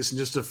that, Jason,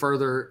 just to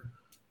further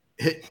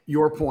hit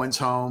your points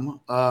home.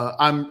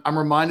 I'm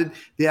reminded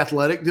The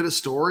Athletic did a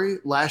story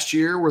last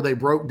year where they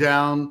broke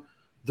down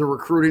the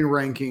recruiting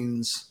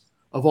rankings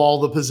of all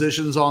the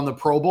positions on the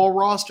Pro Bowl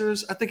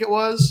rosters, I think it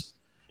was.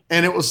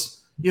 And it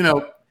was,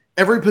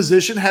 every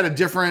position had a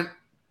different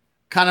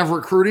kind of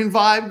recruiting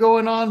vibe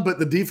going on, but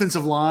the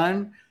defensive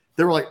line,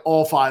 they were like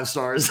all 5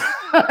 stars.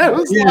 It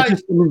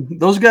was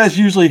those guys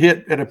usually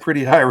hit at a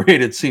pretty high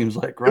rate, it seems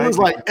like, right? It was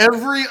like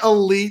every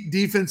elite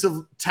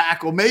defensive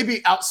tackle,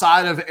 maybe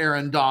outside of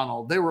Aaron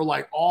Donald, they were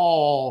like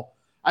all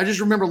 – I just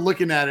remember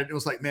looking at it. It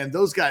was like, man,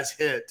 those guys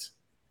hit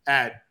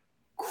at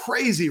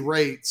crazy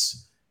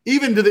rates,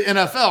 even to the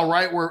NFL,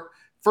 right, where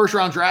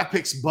first-round draft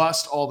picks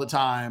bust all the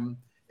time.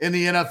 In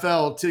the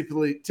NFL,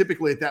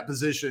 typically at that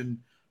position,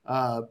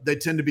 they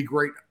tend to be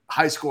great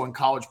high school and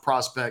college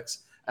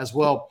prospects as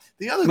well.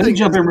 The other Let thing me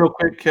jump in real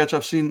quick, Catch.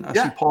 I see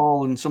Yeah.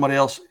 Paul and somebody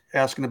else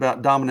asking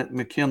about Dominic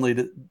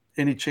McKinley.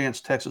 Any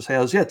chance Texas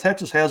has? Yeah,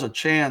 Texas has a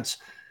chance.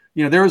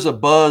 There was a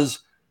buzz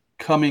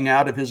coming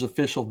out of his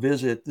official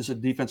visit. This is a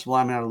defensive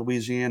lineman out of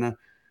Louisiana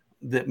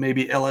that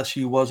maybe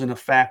LSU wasn't a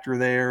factor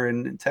there,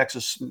 and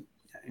Texas.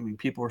 I mean,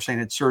 people were saying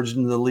it surged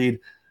into the lead.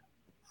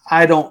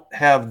 I don't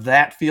have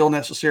that feel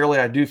necessarily.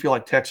 I do feel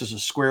like Texas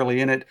is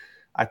squarely in it.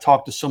 I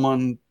talked to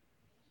someone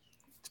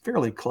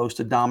fairly close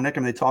to Dominic,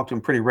 and they talked to him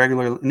pretty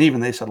regularly. And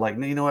even they said, like,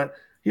 you know what?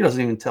 He doesn't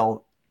even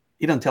tell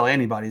he doesn't tell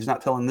anybody. He's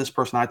not telling this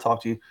person I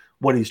talked to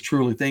what he's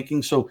truly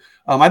thinking. So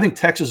I think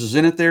Texas is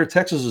in it there.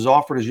 Texas has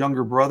offered his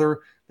younger brother.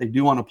 They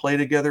do want to play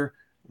together.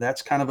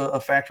 That's kind of a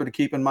factor to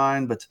keep in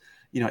mind. But,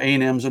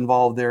 A&M's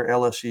involved there,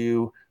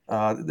 LSU.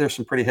 There's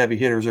some pretty heavy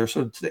hitters there.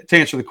 So to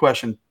answer the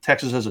question,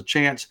 Texas has a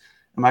chance.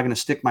 Am I going to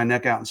stick my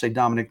neck out and say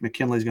Dominic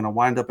McKinley is going to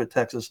wind up at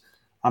Texas?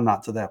 I'm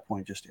not to that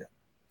point just yet.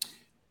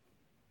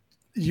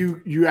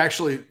 You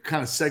actually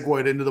kind of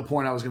segued into the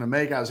point I was going to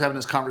make. I was having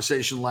this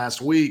conversation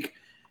last week,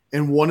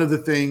 and one of the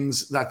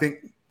things that I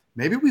think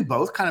maybe we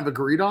both kind of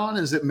agreed on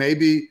is that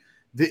maybe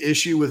the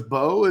issue with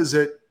Bo is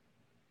that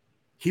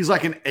he's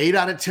like an 8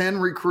 out of 10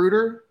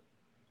 recruiter,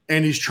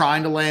 and he's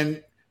trying to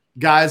land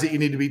guys that you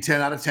need to be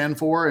 10 out of 10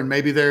 for, and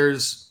maybe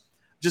there's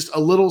just a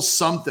little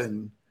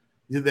something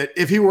that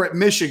if he were at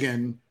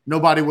Michigan,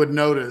 nobody would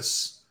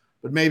notice,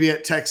 but maybe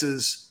at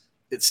Texas –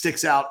 it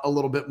sticks out a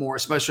little bit more,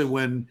 especially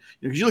when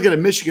you look at a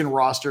Michigan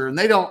roster and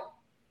they don't.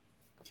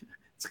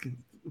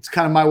 It's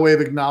kind of my way of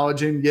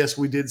acknowledging. Yes,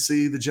 we did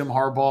see the Jim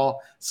Harbaugh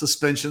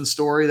suspension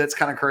story. That's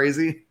kind of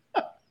crazy.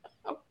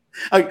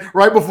 Like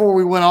right before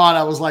we went on,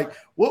 I was like,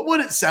 "What would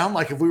it sound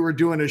like if we were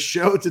doing a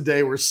show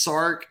today where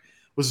Sark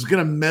was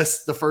going to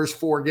miss the first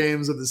 4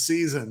 games of the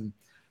season?"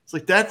 It's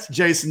like that's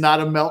Jason, not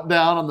a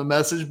meltdown on the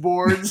message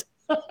boards.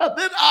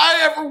 That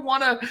I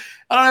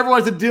don't ever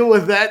want to deal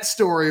with that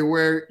story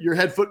where your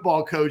head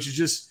football coach is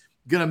just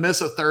going to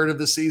miss a third of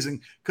the season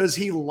because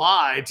he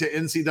lied to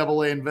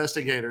NCAA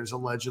investigators,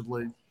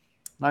 allegedly.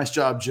 Nice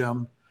job,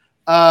 Jim.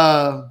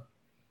 But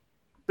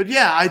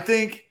yeah, I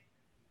think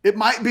it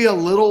might be a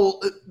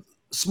little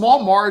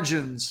small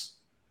margins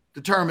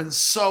determine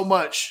so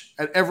much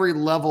at every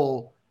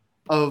level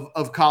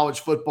of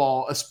college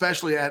football,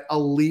 especially at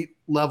elite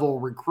level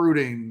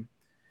recruiting.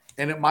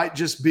 And it might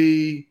just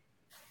be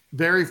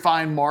very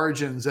fine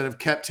margins that have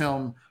kept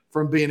him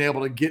from being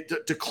able to get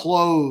to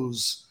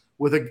close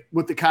with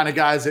the kind of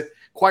guys that,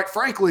 quite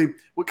frankly,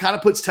 what kind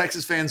of puts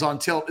Texas fans on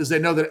tilt is they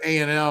know that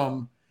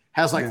A&M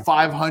has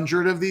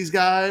 500 of these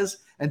guys,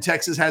 and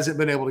Texas hasn't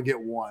been able to get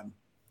one.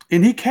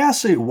 And he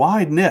casts a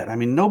wide net. I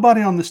mean,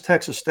 nobody on this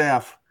Texas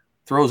staff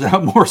throws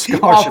out more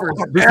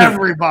scholarships.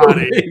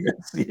 Everybody.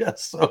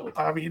 Yes. So,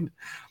 I mean,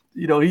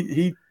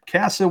 he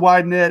casts a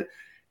wide net.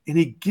 And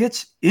he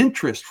gets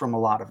interest from a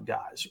lot of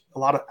guys, a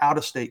lot of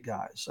out-of-state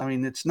guys. I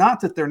mean, it's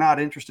not that they're not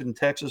interested in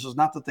Texas. It's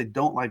not that they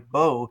don't like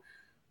Bo.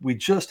 We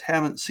just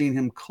haven't seen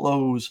him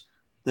close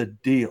the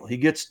deal. He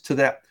gets to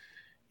that,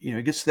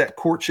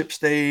 courtship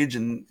stage,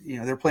 and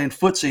they're playing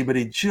footsie, but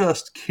he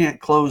just can't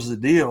close the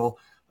deal.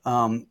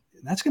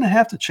 That's going to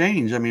have to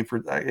change. I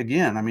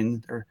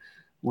mean,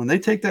 when they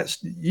take that,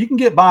 you can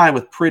get by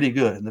with pretty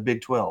good in the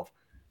Big 12.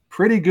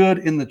 Pretty good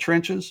in the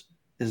trenches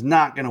is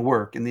not going to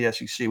work in the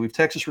SEC.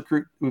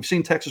 We've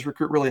seen Texas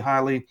recruit really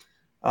highly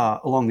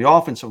along the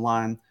offensive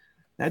line.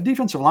 That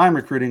defensive line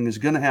recruiting is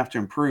going to have to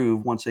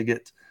improve once they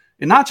get,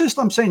 and not just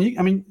I'm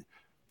saying.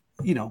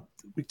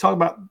 We talk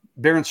about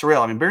Barron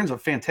Sorrell. I mean, Barron's a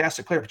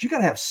fantastic player, but you got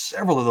to have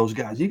several of those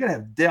guys. You got to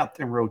have depth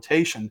and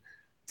rotation.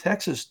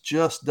 Texas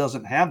just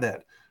doesn't have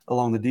that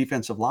along the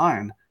defensive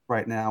line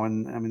right now,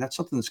 and I mean that's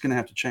something that's going to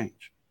have to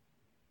change.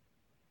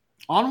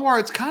 Anwar,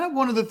 it's kind of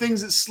one of the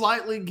things that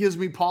slightly gives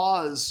me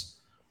pause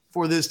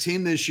for this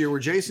team this year,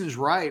 where Jason's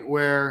right,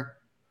 where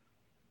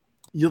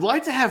you'd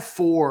like to have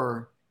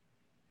 4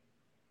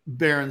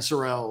 Barron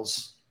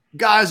Sorrells,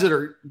 guys that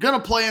are going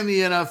to play in the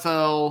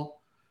NFL,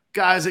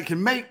 guys that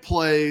can make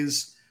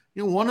plays.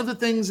 One of the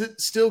things that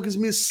still gives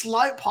me a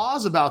slight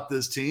pause about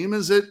this team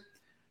is that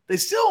they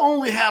still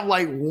only have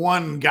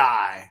one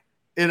guy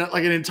in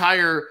an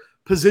entire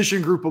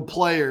position group of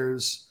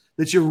players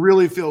that you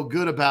really feel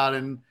good about.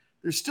 And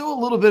there's still a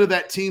little bit of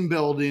that team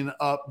building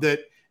up that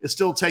is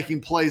still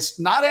taking place,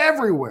 not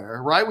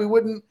everywhere, right? We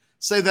wouldn't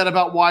say that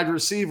about wide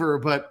receiver,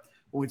 but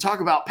when we talk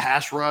about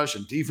pass rush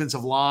and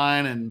defensive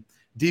line and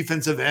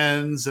defensive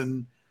ends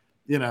and,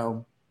 I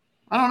don't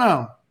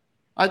know.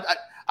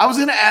 I was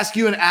going to ask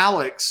you and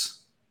Alex,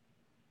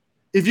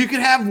 if you could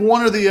have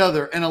one or the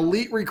other, an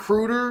elite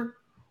recruiter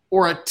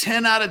or a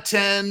 10 out of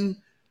 10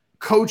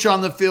 coach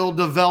on the field,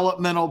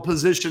 developmental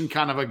position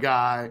kind of a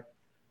guy,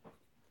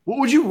 what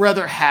would you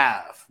rather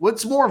have?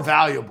 What's more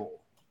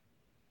valuable?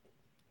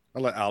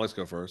 I'll let Alex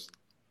go first.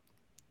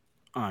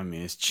 I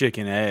mean, it's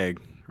chicken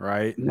egg,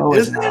 right? No,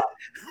 it's not.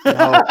 No,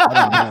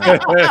 I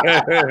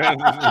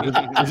don't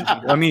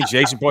know. I mean,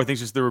 Jason probably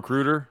thinks it's the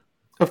recruiter.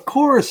 Of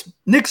course.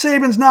 Nick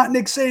Saban's not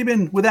Nick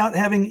Saban without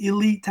having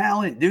elite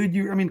talent,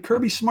 dude.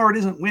 Kirby Smart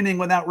isn't winning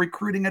without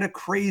recruiting at a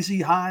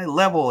crazy high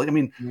level. I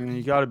mean,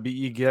 you got to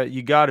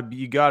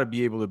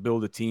be able to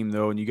build a team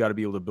though, and you got to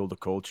be able to build a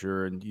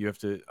culture, and you have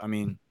to. I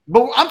mean,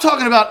 but I'm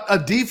talking about a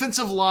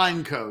defensive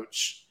line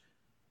coach.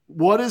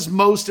 What is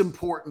most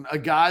important? A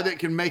guy that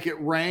can make it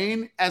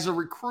rain as a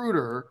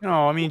recruiter?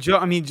 No, I mean,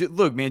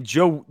 look, man,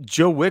 Joe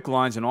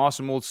Wickline's an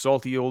awesome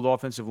salty old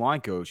offensive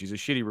line coach. He's a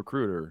shitty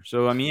recruiter.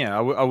 So I mean, yeah,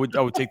 I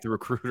would take the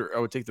recruiter. I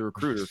would take the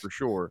recruiter for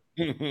sure.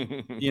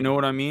 You know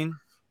what I mean?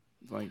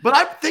 But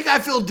I think I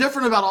feel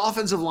different about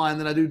offensive line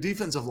than I do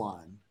defensive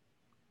line.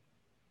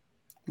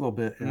 A little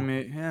bit.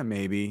 Yeah.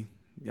 Maybe.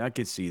 I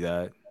could see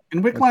that.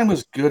 And Wickline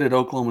was good at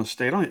Oklahoma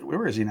State.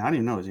 Where is he now? I don't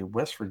even know. Is he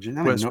West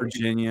Virginia? West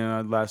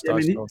Virginia, last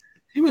I saw.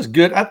 He was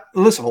good. I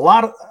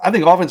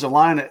think offensive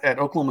line at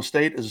Oklahoma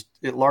State is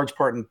in large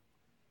part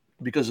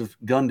because of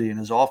Gundy and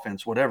his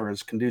offense, whatever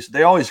is conducive.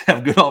 They always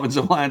have good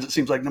offensive lines. It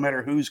seems like no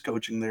matter who's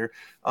coaching there.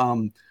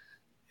 And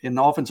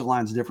the offensive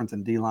line is different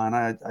than D-line.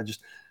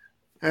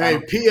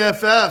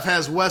 PFF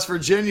has West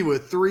Virginia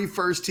with 3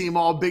 first-team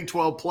All Big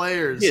 12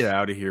 players. Get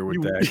out of here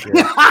with that.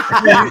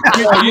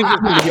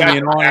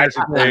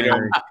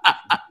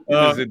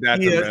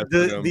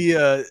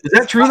 Is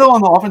that true though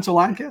on the offensive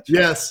line catch?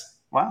 Yes.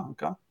 Wow.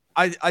 Okay.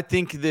 I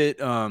think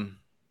that,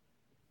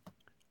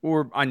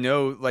 or I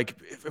know, like,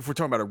 if we're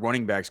talking about a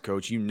running backs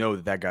coach,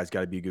 that guy's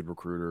got to be a good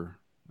recruiter.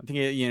 I think,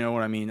 you know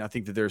what I mean? I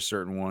think that there are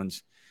certain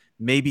ones.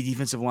 Maybe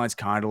defensive line's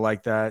kind of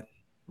like that,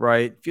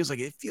 right? It feels like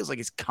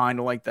it's kind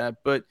of like that.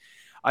 But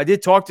I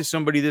did talk to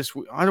somebody this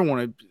week. I don't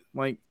want to,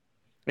 like,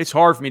 it's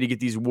hard for me to get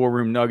these war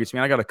room nuggets,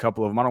 man. I got a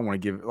couple of them. I don't want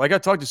to give, like, I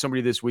talked to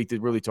somebody this week that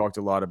really talked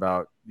a lot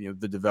about,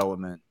 the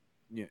development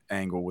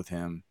angle with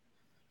him.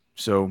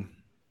 So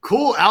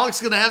cool. Alex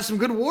is going to have some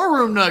good war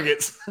room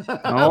nuggets.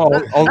 I'll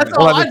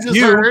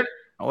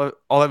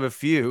have a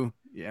few.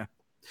 Yeah.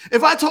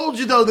 If I told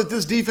you, though, that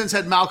this defense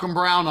had Malcolm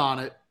Brown on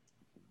it,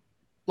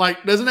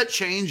 like, doesn't that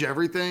change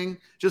everything?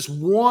 Just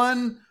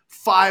one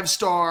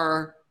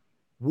 5-star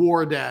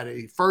war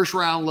daddy,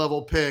 first-round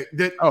level pick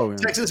that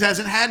Texas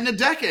hasn't had in a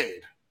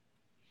decade.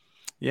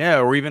 Yeah,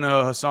 or even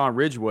a Hassan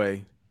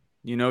Ridgeway,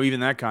 even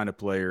that kind of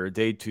player, a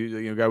day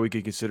 2, guy we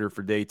could consider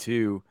for day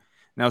 2.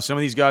 Now, some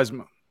of these guys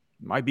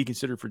might be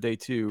considered for day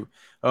 2.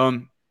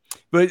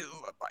 But,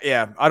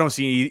 yeah, I don't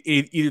see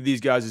either of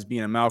these guys as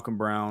being a Malcolm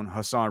Brown,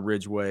 Hassan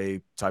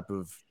Ridgeway type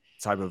of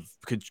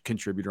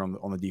contributor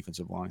on the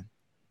defensive line.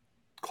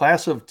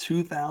 Class of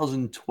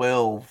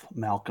 2012,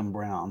 Malcolm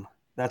Brown.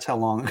 That's how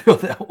long ago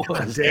that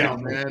was.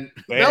 Damn, man.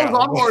 That was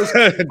Longhorns'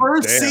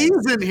 first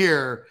season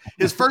here.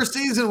 His first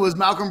season was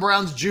Malcolm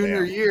Brown's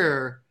junior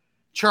year,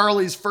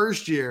 Charlie's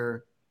first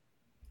year.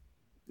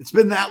 It's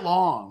been that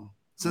long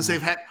since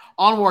they've had –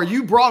 Anwar,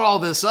 you brought all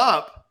this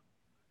up.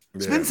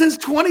 It's been since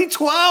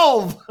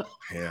 2012.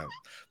 Yeah.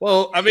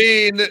 Well, I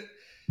mean,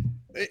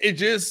 it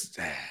just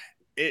 –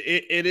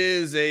 It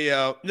is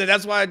a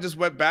that's why I just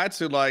went back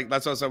to, like,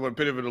 that's why I want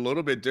to pivot a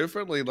little bit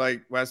differently.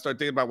 Like, when I start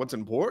thinking about what's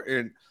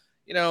important,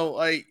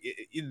 like,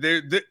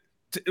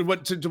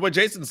 what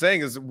Jason's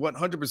saying is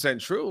 100%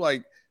 true.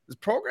 Like, this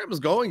program is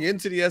going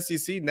into the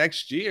SEC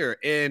next year,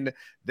 and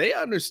they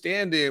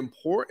understand the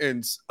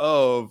importance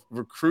of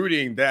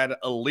recruiting that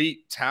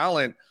elite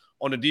talent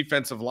on the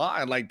defensive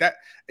line. Like that,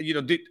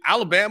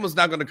 Alabama's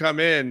not going to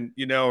come in,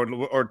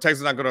 or Texas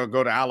is not going to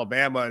go to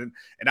Alabama, and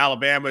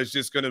Alabama is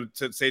just going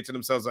to say to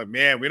themselves, like,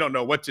 man, we don't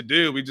know what to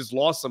do. We just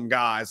lost some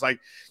guys.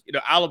 Like,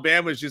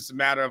 Alabama is just a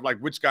matter of, like,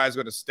 which guy's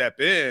going to step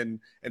in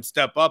and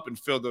step up and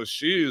fill those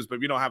shoes. But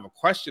we don't have a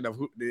question of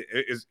who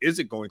is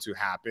it going to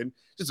happen.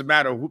 It's just a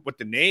matter of what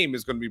the name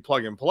is going to be,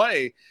 plug and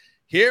play.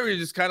 Here, you're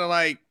just kind of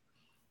like,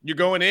 you're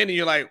going in and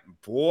you're like,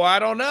 boy, I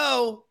don't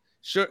know.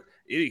 Sure.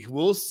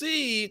 We'll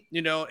see,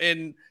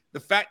 and the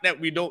fact that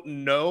we don't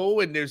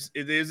know, and it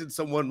isn't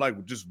someone,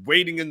 like, just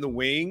waiting in the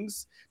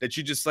wings, that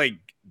you just, like,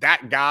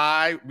 that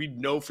guy we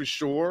know for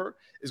sure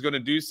is going to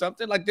do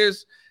something. Like,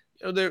 there's,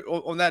 there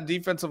on that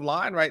defensive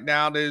line right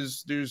now,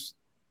 there's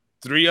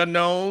 3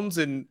 unknowns,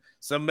 and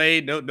some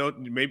maybe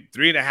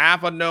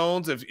 3.5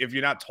 unknowns. If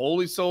you're not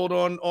totally sold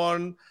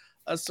on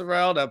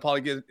Sorrell, that'll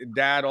probably get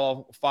Dad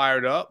all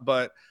fired up,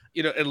 but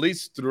at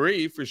least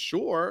 3 for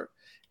sure.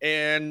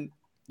 And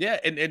yeah,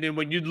 and then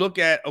when you look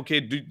at, okay,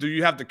 do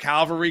you have the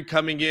cavalry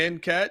coming in,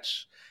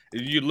 Catch?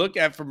 You look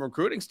at, from a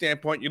recruiting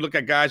standpoint, you look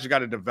at guys you got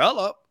to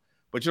develop,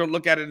 but you don't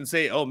look at it and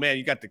say, oh, man,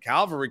 you got the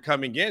cavalry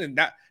coming in. And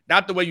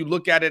not the way you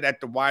look at it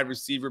at the wide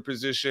receiver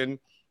position,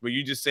 where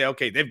you just say,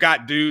 okay, they've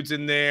got dudes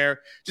in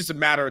there. Just a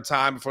matter of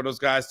time before those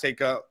guys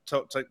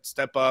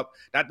step up.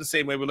 Not the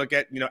same way we look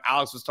at,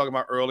 Alex was talking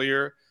about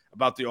earlier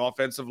about the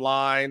offensive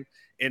line.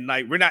 And,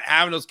 like, we're not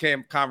having those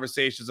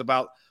conversations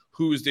about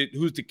who's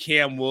the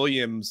Cam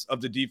Williams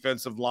of the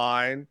defensive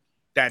line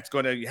that's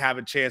going to have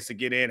a chance to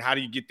get in. How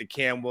do you get the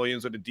Cam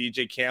Williams or the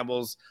DJ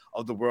Campbells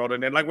of the world?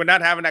 And then, like, we're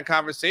not having that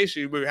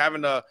conversation. We're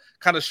having a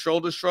kind of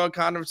shoulder shrug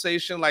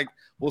conversation. Like,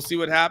 we'll see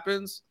what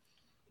happens.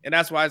 And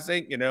that's why I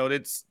think,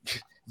 it's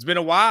been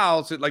a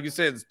while since, like you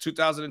said, it's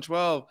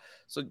 2012.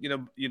 So,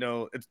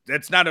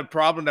 it's not a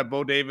problem that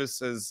Bo Davis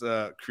has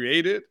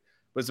created,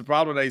 but it's a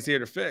problem that he's here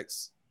to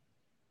fix.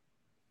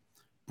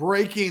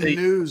 Breaking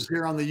news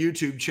here on the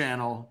YouTube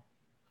channel.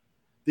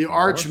 The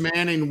Arch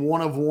Manning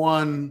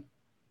 1-of-1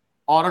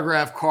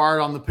 autograph card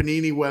on the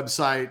Panini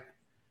website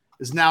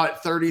is now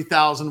at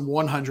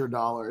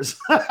 $30,100.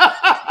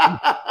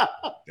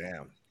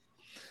 Damn.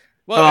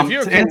 Well, if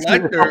you're to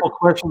answer a couple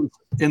questions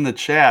in the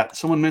chat,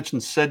 someone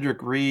mentioned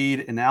Cedric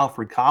Reed and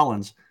Alfred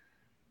Collins.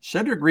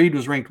 Cedric Reed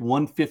was ranked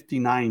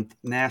 159th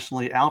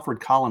nationally. Alfred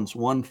Collins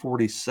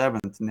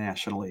 147th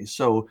nationally.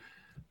 So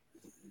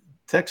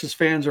Texas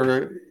fans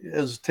are,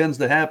 as tends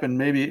to happen,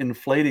 maybe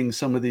inflating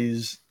some of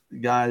these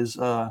guys.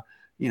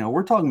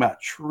 we're talking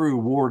about true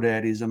war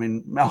daddies. I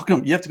mean,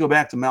 Malcolm, you have to go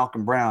back to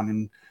Malcolm Brown,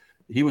 and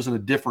he was in a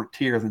different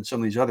tier than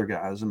some of these other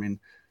guys. I mean,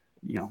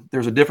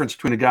 there's a difference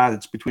between a guy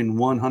that's between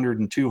 100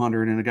 and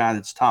 200 and a guy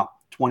that's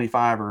top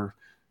 25 or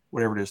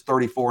whatever it is,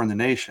 34 in the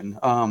nation.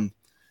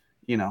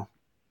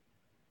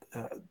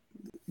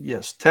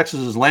 Yes,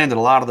 Texas has landed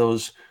a lot of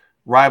those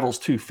rivals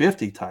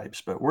 250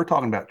 types, but we're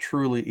talking about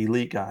truly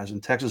elite guys,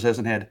 and Texas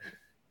hasn't had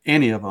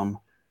any of them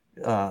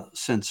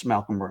since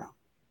Malcolm Brown.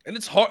 And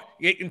it's hard.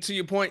 And to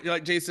your point,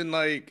 like Jason,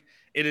 like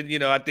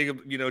it, I think,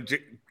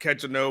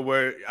 catch a know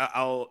where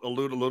I'll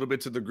allude a little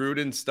bit to the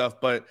Gruden stuff,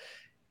 but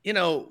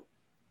elite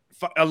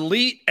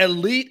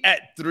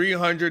at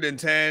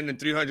 310 and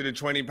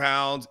 320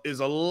 pounds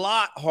is a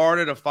lot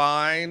harder to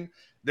find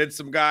than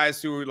some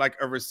guys who are like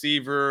a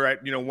receiver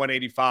at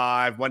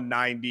 185,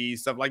 190,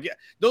 stuff like that.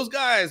 Those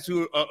guys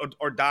who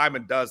are dime a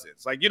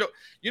dozens. Like you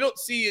don't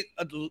see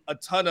a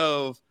ton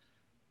of.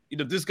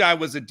 This guy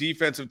was a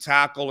defensive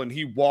tackle and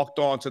he walked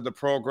onto the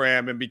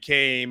program and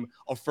became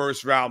a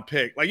first round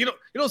pick. Like, you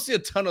don't see a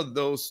ton of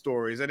those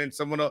stories. And then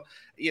someone,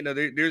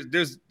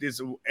 there's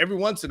every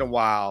once in a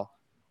while,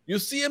 you'll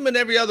see him in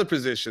every other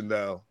position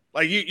though.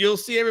 Like you'll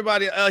see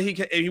everybody,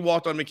 he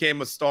walked on,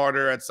 became a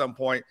starter at some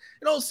point.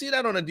 You don't see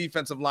that on a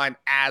defensive line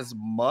as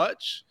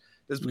much.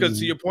 That's because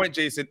to your point,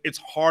 Jason, it's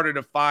harder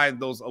to find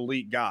those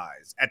elite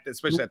guys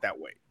especially at that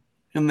weight.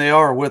 And they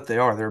are what they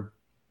are. They're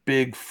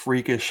big,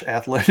 freakish,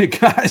 athletic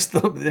guys.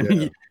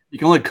 You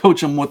can only coach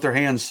them with their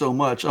hands so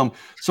much.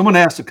 Someone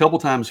asked a couple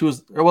times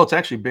it's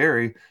actually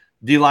Barry,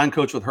 D-line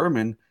coach with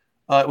Herman.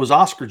 It was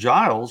Oscar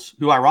Giles,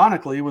 who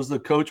ironically was the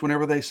coach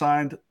whenever they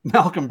signed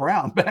Malcolm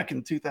Brown back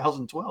in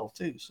 2012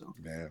 too. So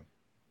yeah,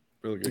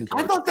 really good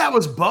coach. I thought that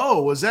was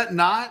Bo. Was that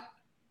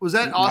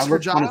Oscar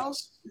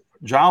Giles?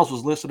 Giles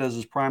was listed as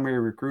his primary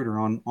recruiter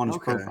on his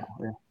profile.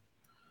 Yeah.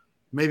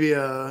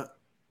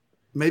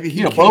 Maybe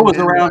he. Bo was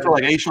around for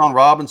like Ashawn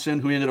Robinson,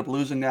 who ended up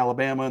losing to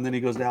Alabama, and then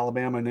he goes to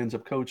Alabama and ends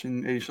up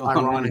coaching Ashawn.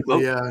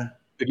 Ironically, yeah.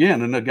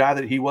 Again, and the guy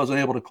that he wasn't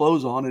able to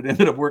close on, it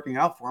ended up working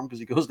out for him because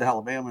he goes to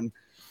Alabama and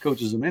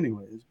coaches him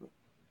anyways. But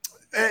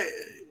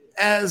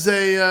as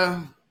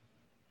on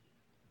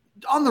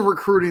the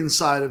recruiting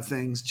side of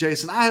things,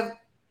 Jason, I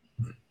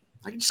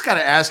just got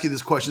to ask you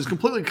this question. It's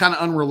completely kind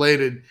of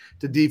unrelated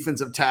to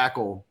defensive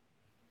tackle.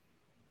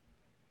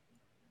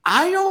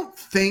 I don't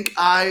think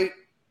I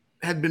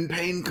had been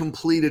paying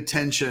complete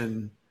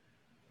attention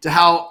to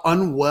how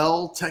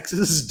unwell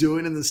Texas is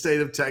doing in the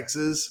state of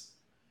Texas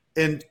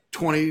in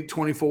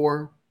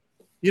 2024.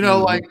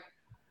 Like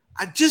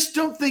I just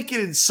don't think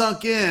it had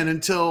sunk in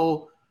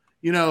until,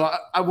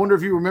 I wonder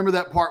if you remember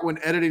that part when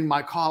editing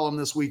my column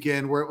this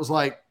weekend where it was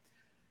like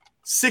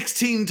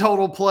 16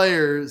 total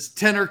players,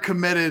 10 are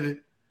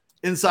committed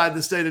inside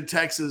the state of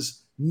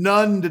Texas,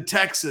 none to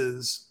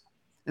Texas.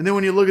 And then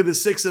when you look at the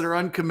 6 that are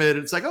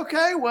uncommitted, it's like,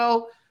 okay,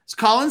 well, it's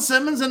Colin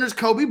Simmons and there's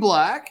Kobe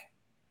Black.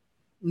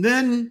 And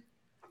then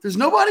there's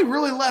nobody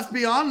really left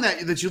beyond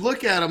that you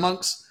look at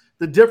amongst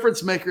the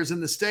difference makers in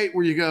the state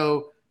where you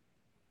go,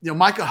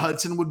 Micah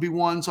Hudson would be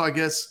one. So I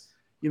guess,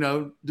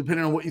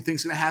 depending on what you think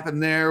is going to happen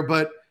there.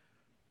 But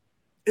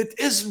it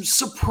is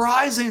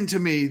surprising to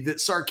me that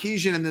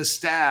Sarkisian and this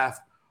staff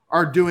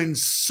are doing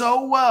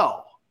so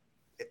well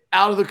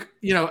out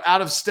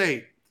of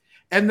state.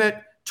 And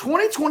that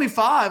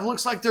 2025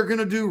 looks like they're going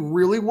to do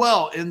really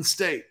well in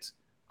state.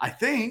 I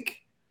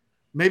think.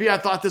 Maybe I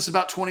thought this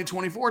about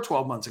 2024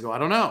 12 months ago. I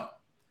don't know.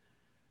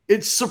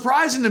 It's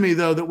surprising to me,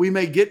 though, that we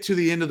may get to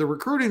the end of the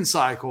recruiting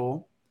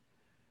cycle.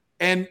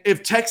 And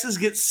if Texas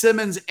gets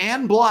Simmons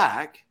and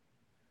Black,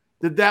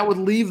 that would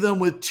leave them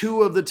with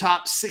 2 of the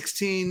top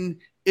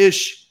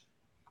 16-ish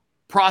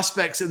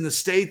prospects in the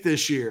state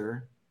this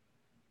year.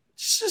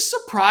 It's just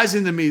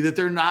surprising to me that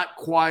they're not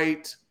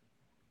quite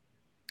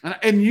 – and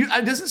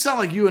it doesn't sound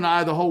like you and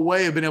I the whole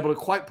way have been able to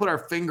quite put our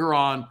finger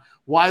on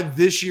why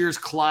this year's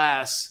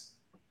class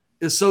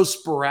is so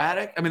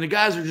sporadic. I mean, the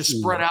guys are just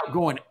spread out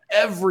going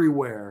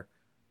everywhere.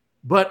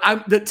 But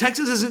that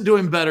Texas isn't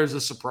doing better is a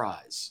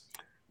surprise.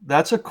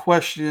 That's a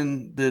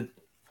question that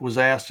was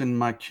asked in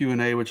my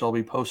Q&A, which I'll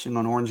be posting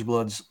on Orange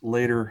Bloods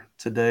later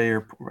today,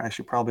 or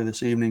actually probably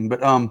this evening.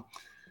 But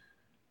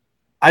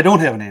I don't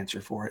have an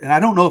answer for it. And I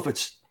don't know if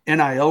it's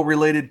NIL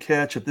related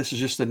catch, if this is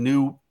just is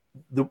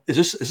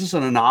this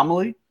an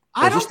anomaly?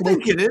 I don't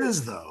think it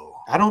is, though.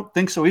 I don't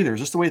think so either. Is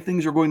this the way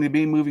things are going to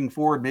be moving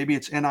forward? Maybe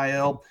it's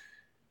NIL.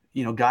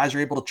 Guys are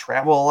able to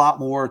travel a lot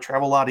more,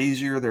 travel a lot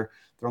easier. They're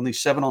on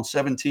these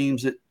 7-on-7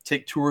 teams that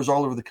take tours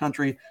all over the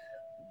country.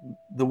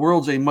 The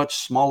world's a much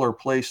smaller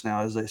place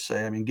now, as they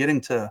say. I mean,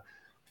 getting to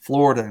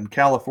Florida and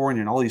California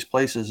and all these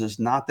places is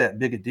not that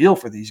big a deal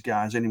for these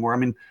guys anymore. I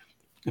mean,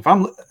 I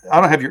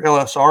don't have your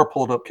LSR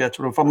pulled up, Catch,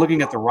 but if I'm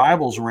looking at the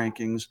rivals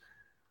rankings,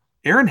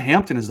 Aaron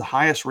Hampton is the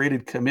highest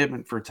rated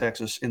commitment for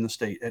Texas in the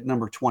state at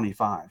number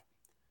 25.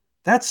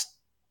 That's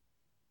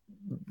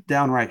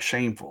downright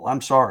shameful.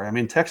 I'm sorry. I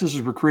mean, Texas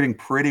is recruiting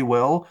pretty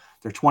well.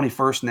 They're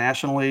 21st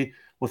nationally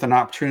with an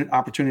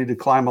opportunity to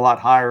climb a lot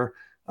higher.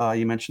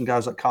 You mentioned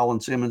guys like Colin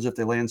Simmons if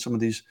they land some of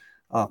these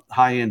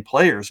high-end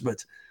players.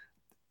 But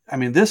I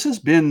mean, this has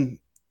been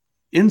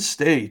in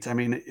state. I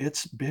mean,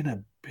 it's been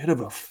a bit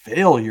of a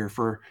failure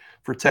for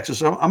Texas.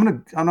 So I'm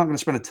not going to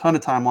spend a ton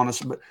of time on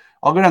this, but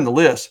I'll go down the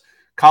list.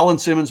 Colin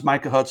Simmons,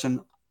 Micah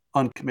Hudson,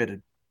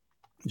 uncommitted.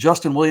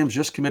 Justin Williams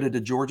just committed to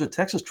Georgia.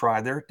 Texas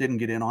tried there, didn't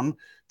get in on him.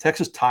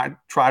 Texas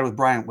tried with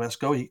Bryant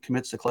Wesco. He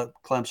commits to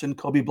Clemson.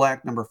 Kobe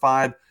Black, number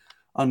 5,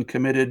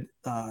 uncommitted.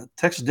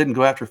 Texas didn't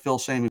go after Phil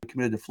Same, who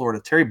committed to Florida.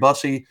 Terry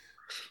Bussey,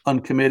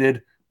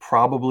 uncommitted,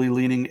 probably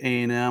leaning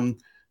A&M.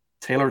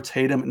 Taylor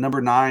Tatum,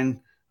 number 9,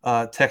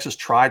 Texas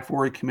tried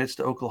for. He commits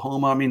to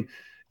Oklahoma. I mean,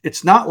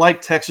 it's not like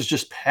Texas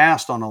just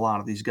passed on a lot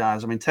of these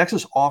guys. I mean,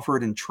 Texas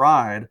offered and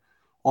tried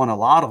on a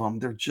lot of them.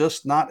 They're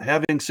just not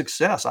having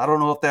success. I don't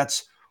know if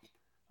that's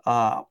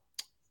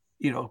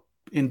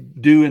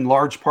due in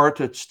large part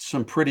to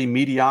some pretty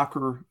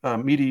mediocre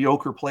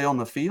play on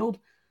the field.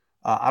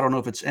 I don't know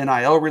if it's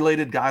NIL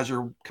related. Guys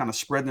are kind of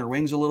spreading their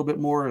wings a little bit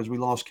more as we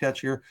lost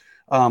catch here.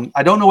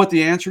 I don't know what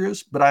the answer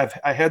is, but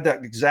I had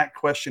that exact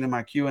question in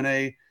my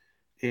Q&A,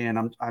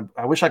 and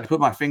I wish I could put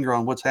my finger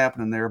on what's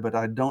happening there, but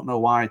I don't know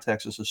why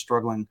Texas is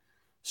struggling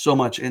so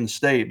much in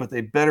state. But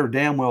they better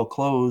damn well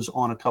close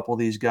on a couple of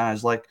these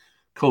guys like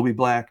Kobe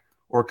Black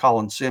or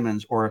Colin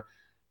Simmons, or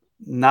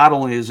not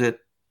only is it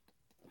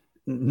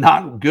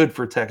not good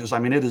for Texas, I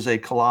mean, it is a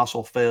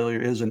colossal failure.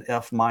 It is an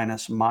F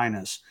minus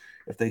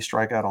if they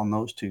strike out on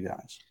those 2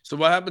 guys. So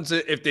what happens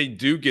if they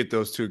do get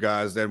those 2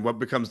 guys? Then what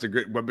becomes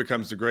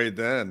the grade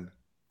then?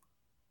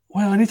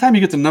 Well, anytime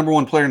you get the number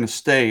 1 player in the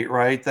state,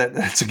 right,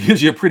 that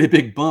gives you a pretty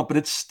big bump, but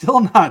it's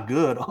still not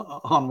good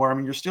on where, I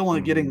mean, you're still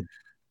only getting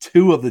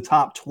 2 of the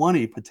top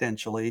 20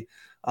 potentially.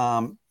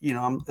 As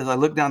I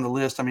look down the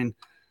list, I mean,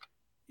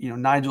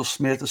 Nigel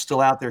Smith is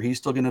still out there. He's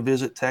still going to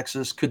visit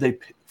Texas. Could they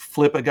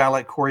flip a guy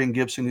like Corian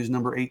Gibson, who's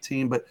number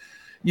 18? But,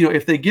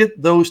 if they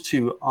get those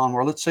 2 on,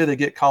 or let's say they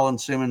get Colin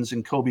Simmons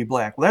and Kobe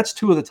Black, well, that's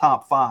 2 of the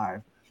top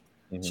 5.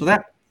 Mm-hmm. So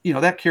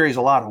that carries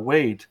a lot of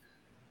weight.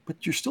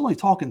 But you're still only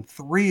talking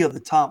 3 of the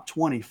top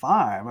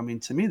 25. I mean,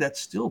 to me,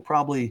 that's still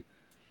probably,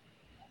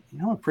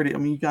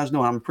 you guys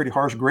know I'm a pretty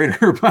harsh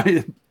grader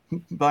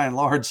by and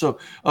large. So,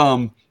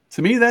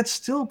 to me, that's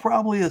still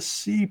probably a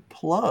C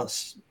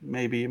plus,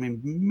 maybe. I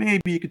mean,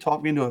 maybe you could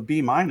talk me into a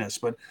B minus,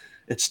 but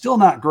it's still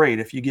not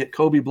great if you get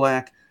Kobe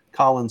Black,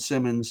 Colin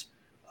Simmons,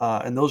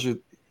 and those are,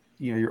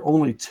 your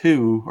only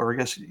 2, or I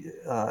guess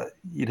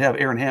you'd have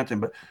Aaron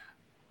Hampton, but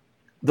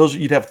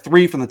you'd have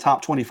 3 from the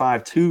top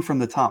 25, 2 from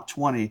the top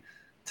 20.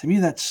 To me,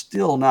 that's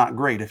still not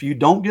great. If you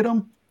don't get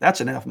them,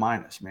 that's an F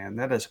minus, man.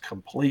 That is a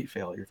complete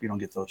failure if you don't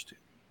get those 2.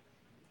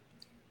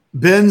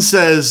 Ben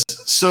says,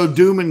 so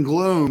doom and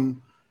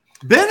gloom.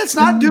 Ben, it's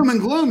not doom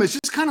and gloom. It's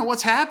just kind of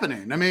what's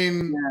happening. I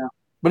mean, yeah,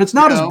 but it's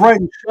not as bright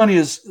and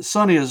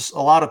sunny as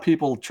a lot of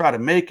people try to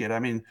make it. I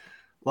mean,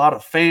 a lot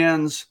of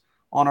fans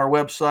on our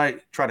website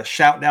try to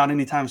shout down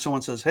anytime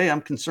someone says, hey, I'm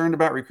concerned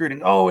about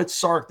recruiting. Oh, it's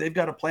Sark. They've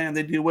got a plan.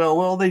 They do well.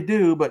 Well, they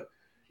do, but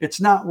it's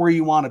not where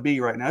you want to be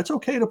right now. It's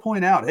okay to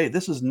point out, hey,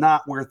 this is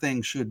not where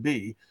things should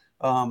be.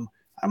 I'm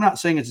not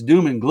saying it's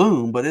doom and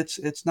gloom, but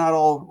it's not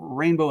all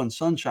rainbow and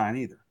sunshine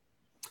either.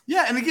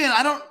 Yeah, and again,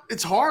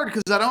 it's hard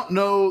because I don't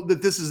know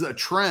that this is a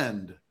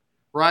trend,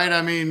 right?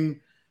 I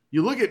mean,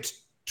 you look at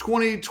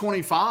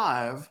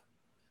 2025,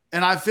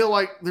 and I feel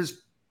like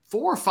there's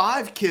 4 or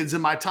 5 kids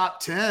in my top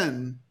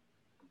 10.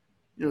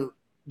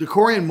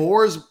 DeCorian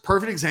Moore is a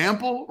perfect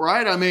example,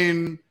 right? I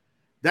mean,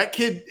 that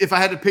kid, if I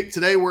had to pick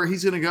today where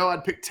he's going to go,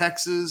 I'd pick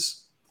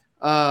Texas.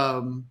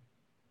 Michael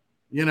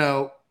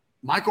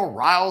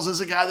Riles is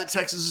a guy that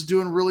Texas is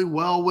doing really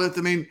well with.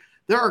 I mean,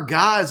 there are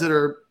guys that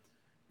are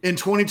in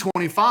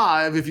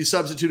 2025, if you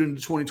substitute into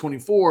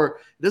 2024,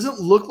 it doesn't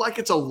look like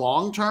it's a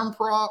long-term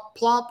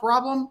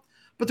problem,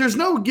 but there's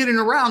no getting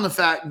around the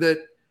fact that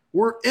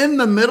we're in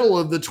the middle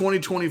of the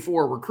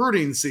 2024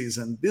 recruiting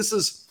season. This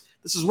is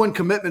when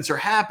commitments are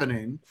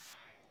happening.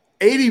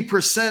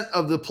 80%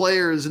 of the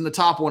players in the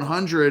top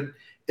 100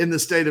 in the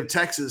state of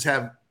Texas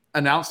have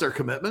announced their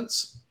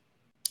commitments.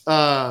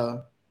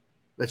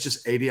 That's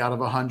just 80 out of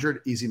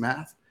 100, easy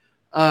math.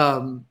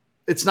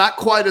 It's not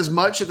quite as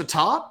much at the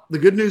top. The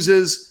good news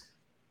is,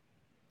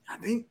 I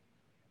think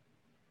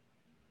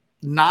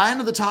 9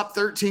 of the top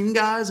 13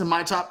 guys in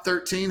my top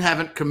 13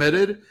 haven't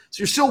committed.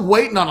 So you're still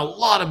waiting on a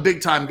lot of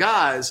big-time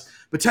guys,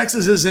 but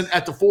Texas isn't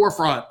at the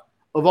forefront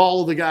of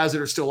all of the guys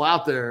that are still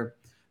out there.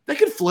 They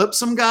could flip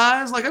some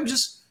guys. Like, I'm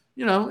just,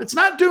 it's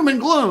not doom and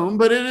gloom,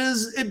 but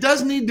it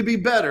does need to be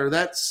better.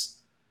 That's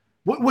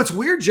what's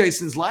weird,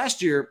 Jason, is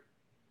last year,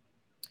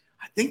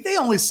 I think they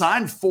only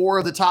signed 4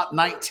 of the top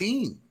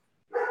 19.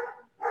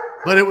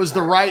 But it was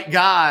the right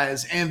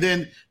guys, and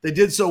then they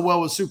did so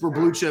well with super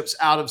blue chips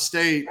out of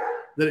state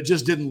that it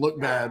just didn't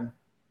look bad.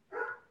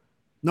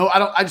 No,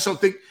 I just don't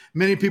think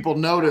many people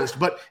noticed.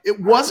 But it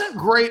wasn't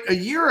great a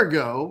year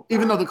ago,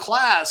 even though the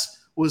class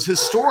was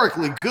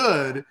historically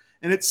good,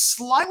 and it's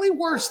slightly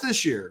worse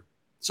this year.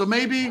 So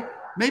maybe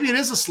it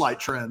is a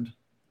slight trend.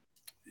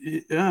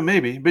 Yeah,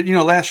 maybe. But,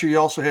 last year you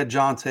also had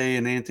Jonte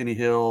and Anthony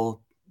Hill,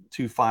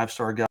 2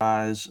 5-star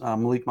guys.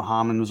 Malik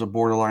Muhammad was a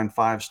borderline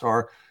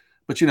 5-star.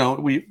 But,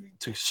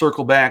 to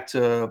circle back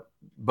to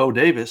Bo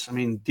Davis. I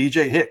mean,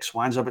 DJ Hicks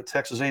winds up at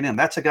Texas A&M.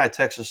 That's a guy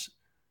Texas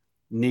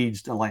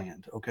needs to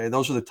land. Okay,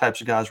 those are the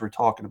types of guys we're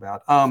talking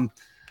about.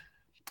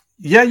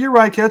 Yeah, you're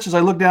right, Catch. As I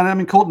look down, I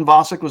mean, Colton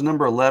Vasek was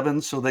number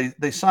 11, so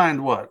they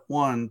signed what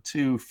 1,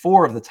 2,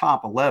 4 of the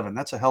top 11.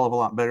 That's a hell of a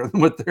lot better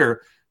than what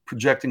they're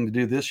projecting to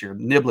do this year.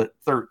 Niblett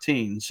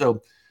 13.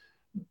 So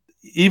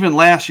even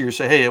last year,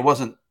 say, hey,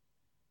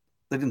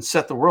 they didn't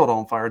set the world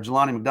on fire.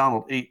 Jelani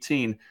McDonald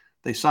 18.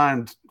 They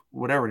signed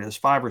whatever it is,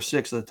 5 or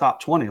 6 of the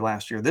top 20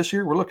 last year. This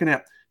year, we're looking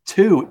at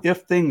 2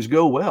 if things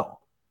go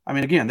well. I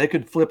mean, again, they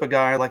could flip a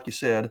guy like you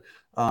said,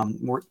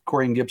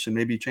 Corey Gibson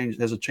maybe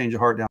has a change of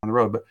heart down the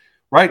road, but.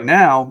 Right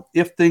now,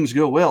 if things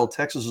go well,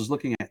 Texas is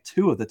looking at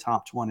 2 of the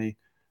top 20.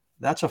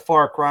 That's a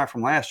far cry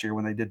from last year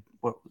when they did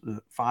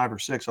 5 or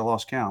 6. I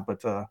lost count,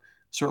 but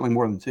certainly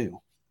more than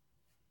 2.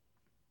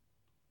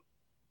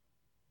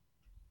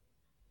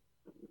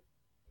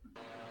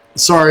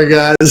 Sorry,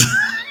 guys.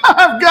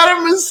 I've got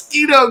a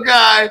mosquito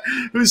guy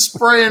who's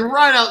spraying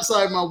right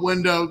outside my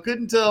window.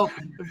 Couldn't tell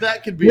if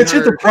that could be It's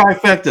heard. the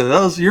trifecta.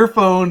 That was your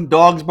phone,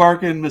 dogs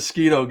barking,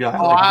 mosquito guy.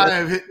 Oh,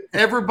 I've hit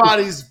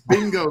everybody's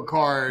bingo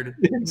card.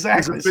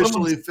 Exactly. Is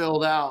officially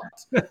filled out.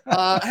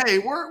 Hey,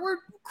 we're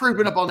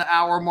creeping up on the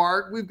hour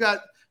mark. We've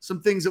got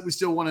some things that we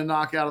still want to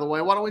knock out of the way.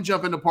 Why don't we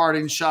jump into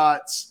parting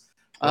shots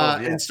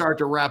and start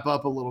to wrap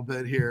up a little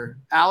bit here?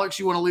 Alex,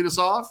 you want to lead us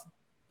off?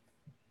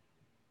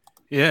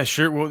 Yeah,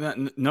 sure.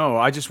 Well, no,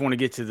 I just want to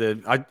get to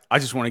the. I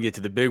just want to get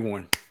to the big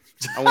one.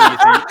 I want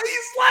to get to.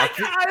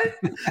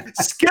 He's like,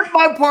 skip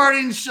my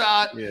parting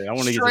shot. Yeah, I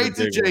want to get straight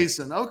to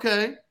Jason. One.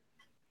 Okay,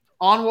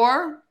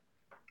 Anwar.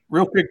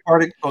 Real quick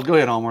parting. Oh, go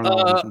ahead, Anwar.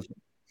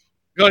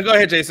 Go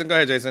ahead, Jason. Go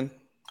ahead, Jason.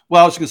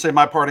 Well, I was going to say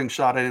my parting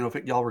shot. I didn't know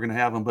if y'all were going to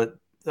have them, but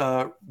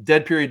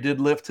dead period did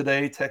lift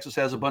today. Texas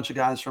has a bunch of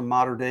guys from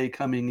Mater Dei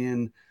coming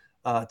in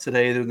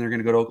today. Then they're going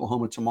to go to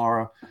Oklahoma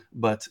tomorrow.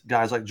 But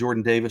guys like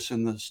Jordan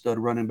Davison, the stud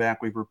running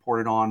back we've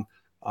reported on,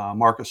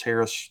 Marcus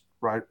Harris,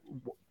 right?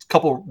 A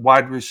couple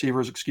wide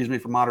receivers,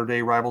 from Mater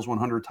Dei, Rivals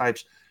 100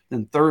 types.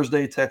 Then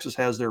Thursday, Texas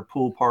has their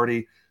pool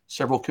party.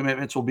 Several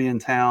commitments will be in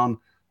town,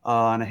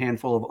 and a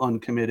handful of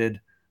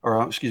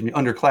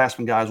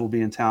underclassmen guys will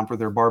be in town for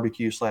their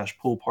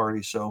barbecue/pool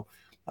party. So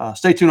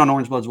stay tuned on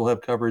Orange Bloods. We'll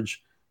have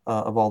coverage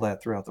of all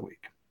that throughout the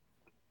week.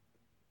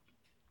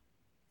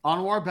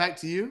 Anwar, back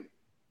to you.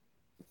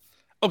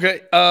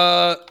 Okay.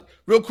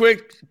 Real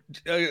quick,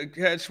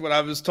 Catch, what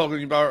I was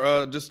talking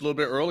about just a little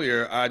bit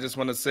earlier. I just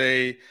want to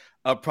say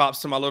props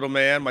to my little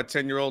man, my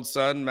 10-year-old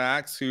son,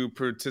 Max, who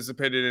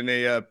participated in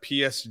a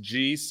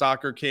PSG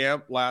soccer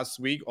camp last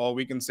week, all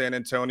week in San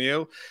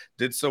Antonio.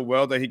 Did so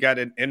well that he got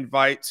an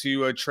invite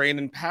to train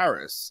in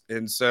Paris.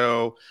 And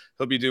so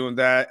he'll be doing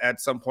that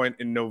at some point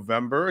in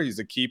November. He's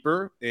a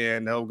keeper,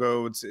 and he'll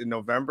go in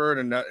November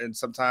and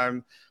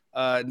sometime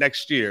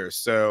next year.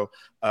 So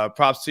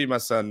props to you, my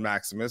son,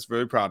 Maximus.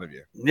 Really proud of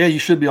you. Yeah, you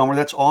should be, Elmer.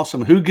 That's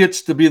awesome. Who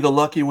gets to be the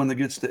lucky one that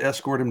gets to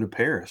escort him to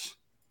Paris?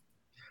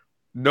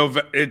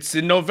 It's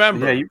in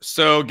November. Yeah,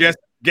 so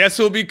guess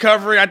who'll be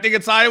covering? I think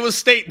it's Iowa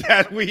State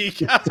that week.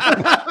 So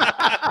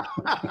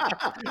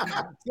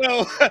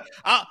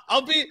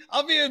I'll be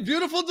in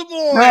beautiful Des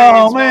Moines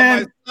while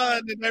my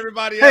son and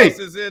everybody else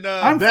is in.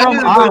 I'm from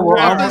Iowa.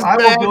 I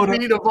will go to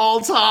beat of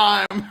all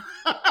time.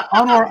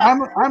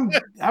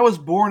 I was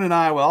born in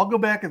Iowa. I'll go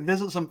back and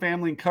visit some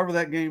family and cover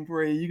that game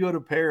for you. You go to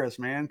Paris,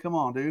 man. Come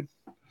on, dude.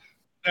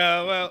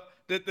 Well,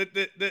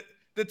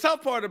 the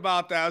tough part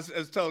about that, I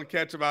was telling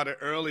Catch about it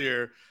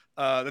earlier.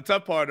 The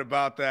tough part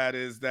about that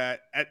is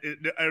that,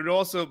 and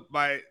also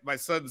my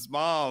son's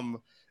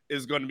mom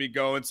is going to be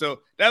going.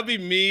 So that'll be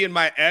me and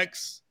my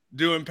ex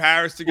doing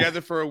Paris together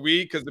for a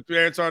week because the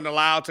parents aren't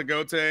allowed to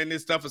go to any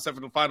stuff except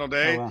for the final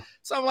day. Oh, wow.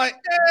 So I'm like,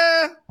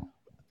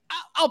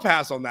 I'll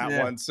pass on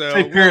that one. So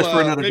take Paris for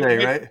another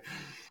day, right?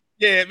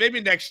 Yeah, maybe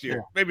next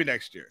year.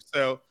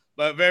 So,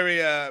 but very,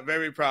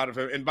 very proud of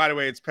him. And by the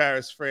way, it's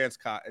Paris, France,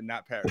 and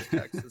not Paris,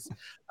 Texas.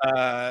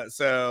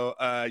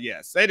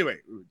 Yes. Anyway,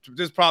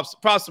 just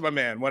props to my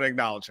man. Want to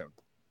acknowledge him.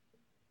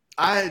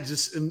 I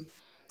just am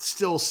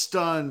still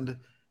stunned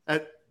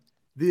at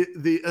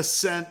the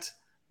ascent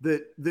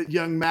that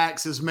young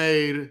Max has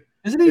made.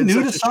 Isn't he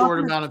new to such a short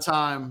amount of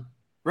time?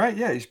 Right,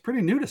 yeah, he's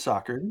pretty new to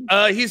soccer.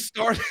 He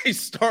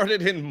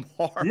started in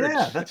March.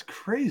 Yeah, that's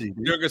crazy,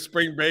 dude. During a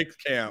spring break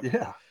camp.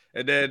 Yeah,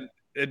 and then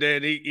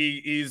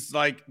he's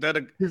like that.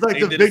 He's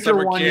like the Victor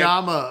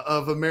Wanyama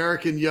of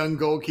American young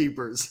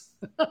goalkeepers.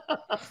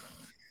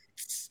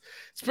 It's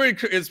pretty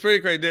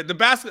crazy.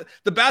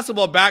 The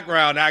basketball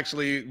background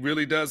actually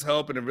really does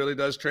help, and it really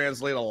does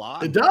translate a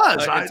lot. It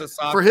does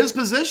for his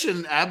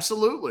position,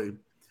 absolutely.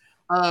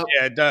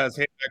 Yeah, it does.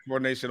 Hand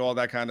coordination, all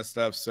that kind of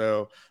stuff.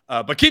 So,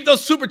 but keep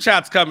those super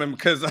chats coming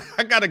because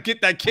I got to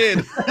get that kid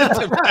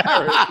to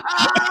Paris.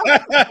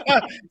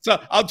 So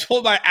I'll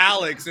told my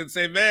Alex and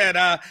say, man,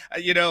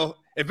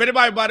 if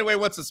anybody, by the way,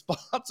 wants to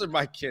sponsor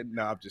my kid,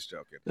 no, I'm just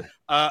joking.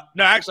 No,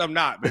 actually, I'm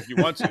not. But if you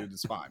want to,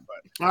 it's fine.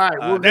 But all right,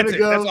 we're gonna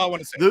go. That's all I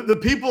want to say. The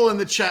people in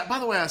the chat. By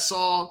the way, I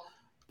saw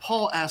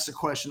Paul asked a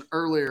question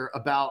earlier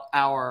about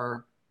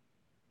our.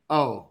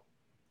 Oh,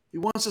 He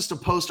wants us to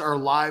post our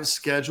live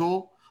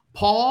schedule.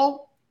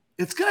 Paul,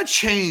 it's going to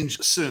change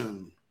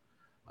soon.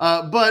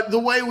 But the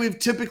way we've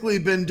typically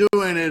been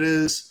doing it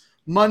is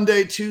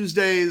Monday,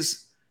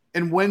 Tuesdays,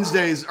 and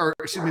Wednesdays, or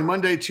excuse me,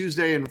 Monday,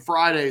 Tuesday, and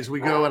Fridays, we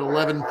go at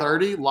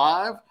 11:30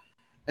 live.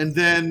 And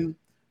then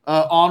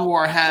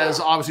Anwar has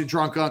obviously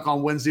Drunk Unk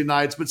on Wednesday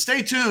nights. But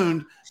stay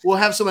tuned. We'll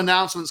have some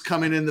announcements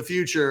coming in the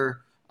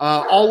future.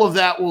 All of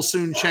that will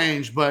soon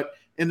change. But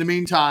in the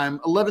meantime,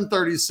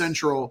 11:30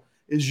 Central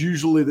is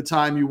usually the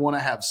time you want to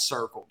have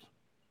circled.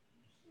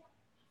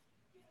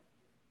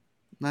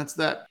 That's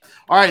that.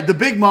 All right, the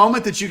big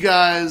moment that you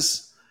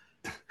guys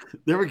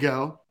 – there we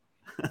go.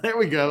 There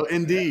we go,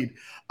 indeed.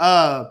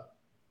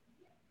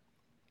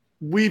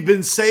 We've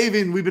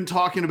been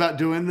talking about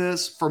doing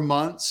this for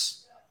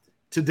months.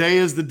 Today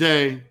is the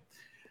day.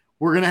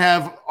 We're going to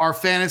have our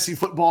fantasy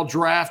football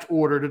draft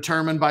order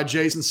determined by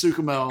Jason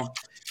Sukamel.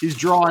 He's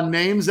drawing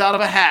names out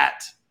of a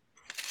hat,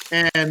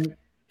 and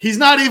he's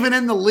not even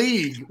in the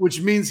league,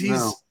 which means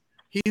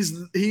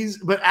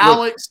but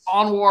Alex,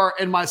 Anwar,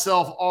 and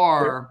myself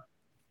are.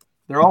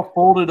 They're all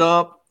folded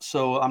up,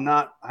 so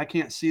I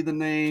can't see the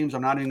names.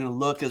 I'm not even going to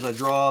look as I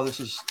draw.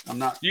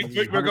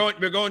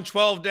 We're going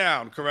 12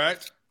 down,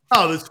 correct?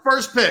 Oh, this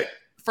first pick.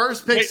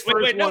 First pick.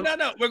 Wait. No.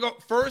 We're going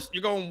first.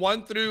 You're going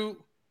 1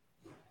 through.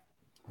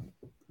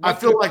 I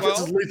feel like 12?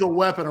 This is Lethal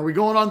Weapon. Are we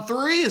going on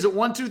 3? Is it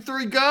 1, 2,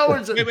 3, go? Or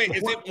is it wait.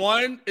 Is it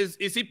 1? Is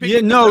he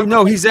picking? Yeah,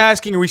 no. He's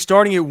asking, are we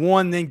starting at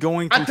 1, then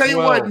going through 12? I tell you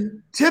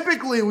what.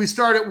 Typically, we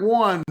start at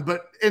 1,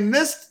 but in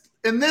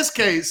this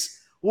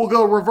case, we'll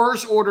go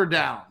reverse order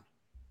down.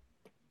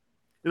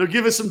 It'll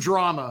give us some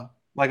drama,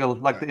 like the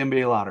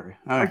NBA lottery.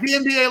 Like the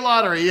NBA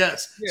lottery,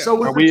 yes. Yeah. So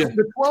with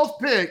the 12th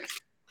pick.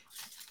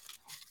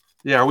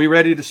 Yeah, are we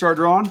ready to start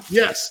drawing?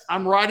 Yes,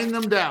 I'm writing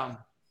them down.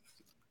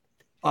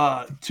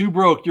 2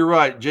 broke. You're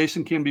right.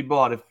 Jason can be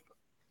bought. If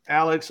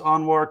Alex,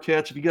 Anwar,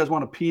 Catch, if you guys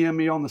want to PM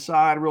me on the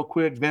side real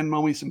quick,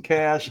 Venmo me some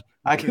cash.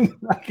 I can.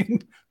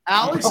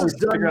 Alex has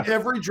done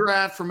every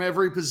draft from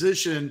every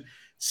position,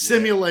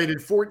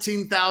 simulated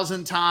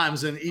 14,000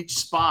 times in each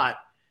spot.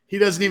 He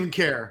doesn't even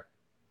care.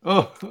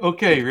 Oh,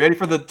 okay. Ready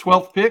for the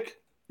 12th pick?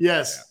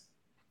 Yes.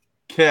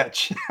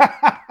 Catch.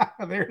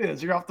 There it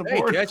is. You're off the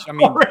board. Catch. I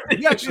mean,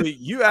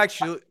 you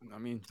actually. I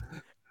mean,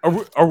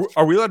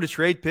 are we allowed to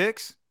trade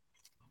picks?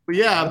 But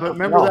yeah, but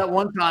remember that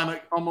one time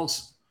it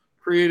almost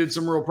created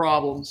some real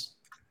problems.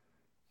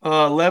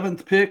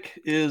 11th pick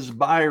is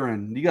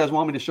Byron. Do you guys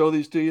want me to show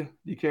these to you?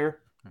 Do you care?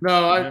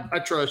 No, I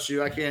trust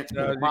you. I can't.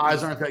 My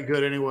eyes aren't that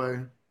good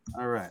anyway.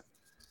 All right.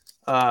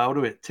 What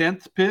do we have?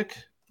 10th pick,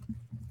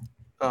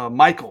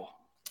 Michael.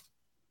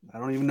 I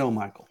don't even know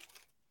Michael.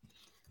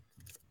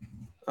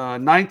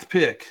 9th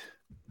pick,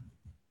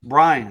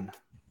 Brian.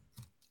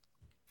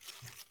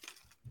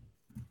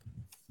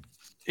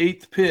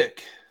 8th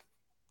pick,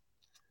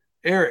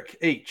 Eric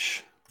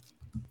H.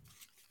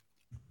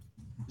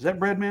 Is that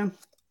Breadman? Is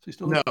he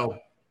still there? No.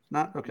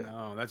 Not okay.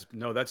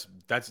 No, that's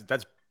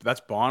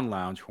Bond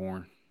Lounge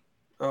horn.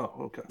 Oh,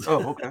 okay.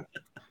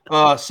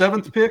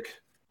 7th pick,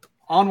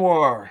 Anwar.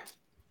 All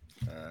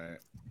right.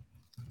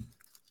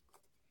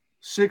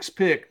 6th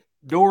pick,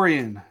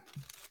 Dorian.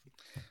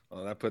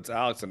 Well, that puts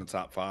Alex in the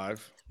top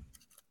 5.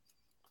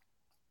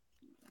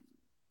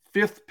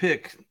 5th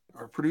pick,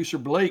 our producer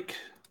Blake.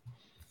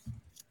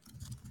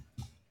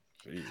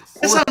 Jeez.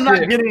 Guess I'm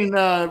not getting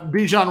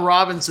Bijan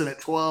Robinson at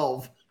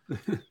 12.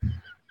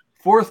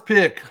 4th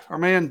pick, our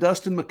man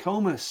Dustin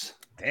McComas.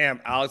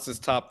 Damn, Alex's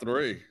top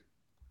 3.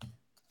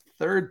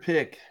 3rd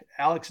pick,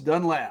 Alex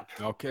Dunlap.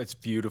 Okay, it's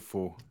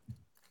beautiful.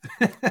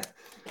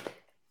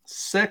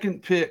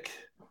 2nd pick,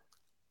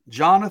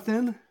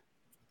 Jonathan,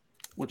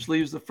 which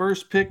leaves the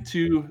 1st pick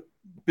to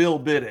Bill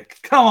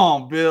Biddick. Come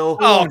on, Bill.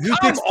 Oh, who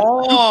picks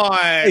on?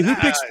 Hey, who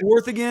picks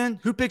 4th again?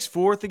 Who picks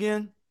 4th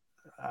again?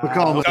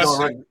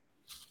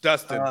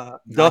 Dustin.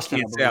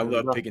 Dustin. I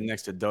love picking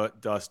next to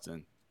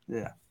Dustin.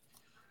 Yeah.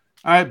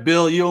 All right,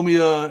 Bill, you owe me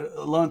a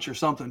lunch or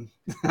something.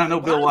 I know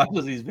Bill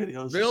watches these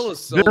videos. Bill is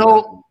so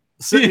Bill.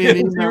 He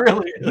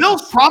really is.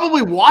 Bill's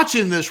probably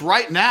watching this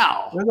right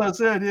now. As I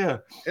said, yeah.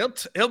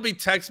 He'll be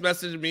text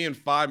messaging me in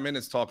 5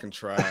 minutes talking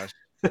trash.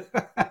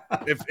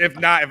 if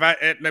not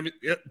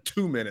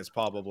 2 minutes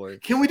probably.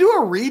 Can we do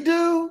a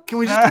redo? Can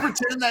we just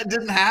pretend that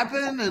didn't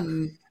happen?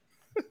 And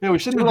yeah, we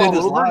shouldn't have done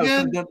this live.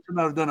 Should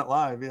not have done it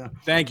live. Yeah.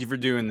 Thank you for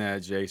doing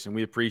that, Jason.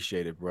 We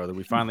appreciate it, brother.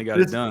 We finally got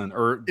it done.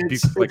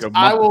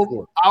 I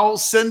will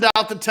send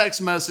out the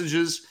text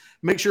messages.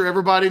 Make sure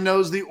everybody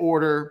knows the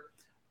order.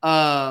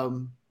 I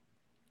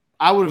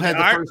would have had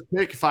the first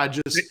pick if I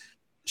just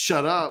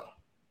shut up.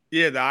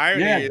 Yeah, the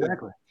irony. Yeah,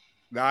 exactly.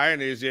 The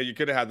irony is, you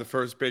could have had the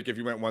first pick if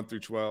you went 1 through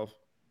 12.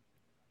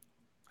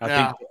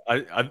 I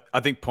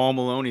think Paul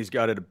Maloney's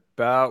got it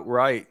about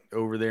right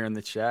over there in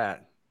the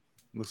chat.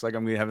 Looks like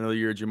I'm going to have another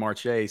year of Jamar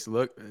Chase.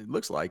 It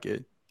looks like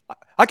it.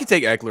 I could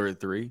take Eckler at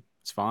 3.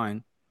 It's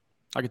fine.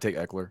 I could take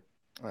Eckler.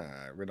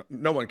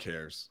 No one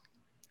cares.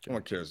 No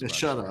one cares. Just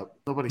shut up.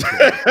 Nobody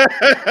cares.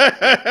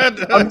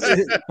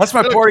 That's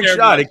my party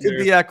shot. It could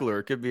be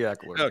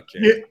Eckler. Okay.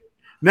 Yeah.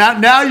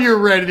 Now you're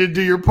ready to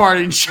do your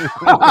parting shot.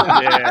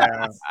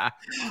 Yeah.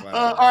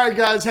 All right,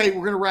 guys. Hey,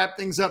 we're going to wrap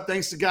things up.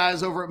 Thanks to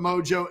guys over at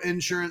Mojo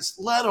Insurance.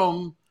 Let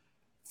them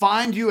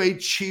find you a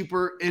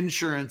cheaper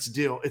insurance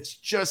deal. It's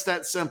just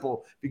that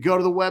simple. If you go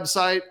to the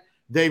website,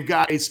 they've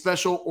got a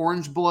special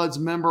Orange Bloods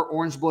member,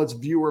 Orange Bloods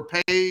viewer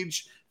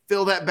page.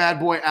 Fill that bad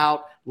boy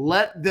out.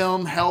 Let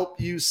them help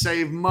you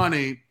save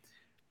money.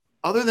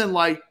 Other than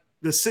like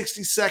the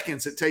 60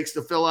 seconds it takes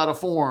to fill out a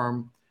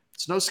form,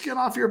 it's no skin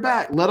off your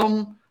back. Let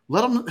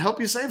them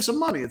help you save some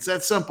money. It's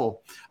that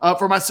simple.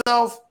 For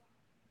myself,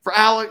 for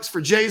Alex,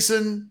 for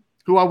Jason,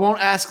 who I won't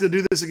ask to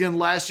do this again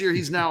last year.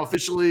 He's now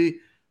officially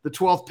the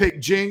 12th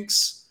pick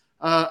jinx.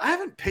 I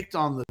haven't picked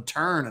on the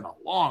turn in a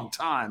long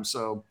time,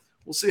 so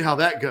we'll see how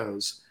that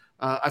goes.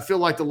 I feel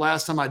like the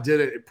last time I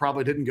did it, it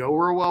probably didn't go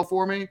real well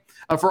for me.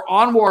 For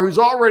Anwar, who's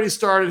already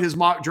started his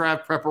mock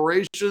draft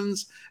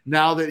preparations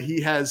now that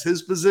he has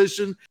his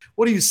position.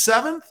 What are you,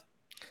 7th?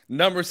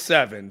 Number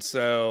 7.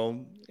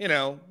 So,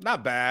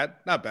 not bad.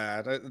 Not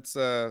bad. It's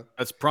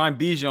That's prime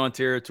Bijan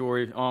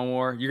territory,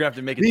 Anwar. You're gonna have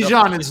to make it.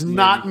 Bijan is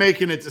not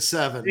making it to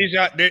 7.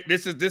 Bijan,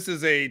 this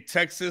is a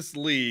Texas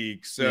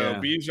league, so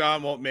Yeah.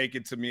 Bijan won't make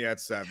it to me at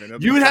 7.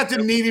 You would have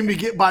to need him to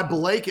get by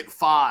Blake at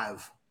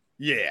 5.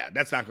 Yeah,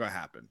 that's not going to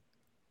happen.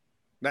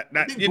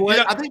 I think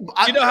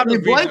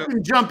Blake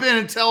can jump in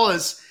and tell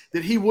us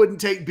that he wouldn't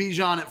take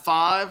Bijan at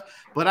 5,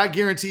 but I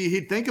guarantee you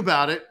he'd think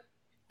about it.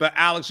 But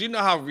Alex, you know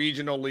how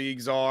regional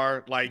leagues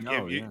are. Like,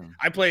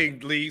 I play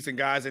leagues and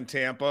guys in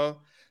Tampa,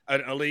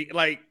 a league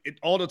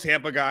all the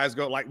Tampa guys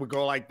would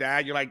go like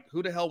that. You're like,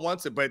 who the hell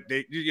wants it? But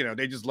they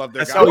just love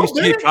their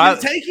guys.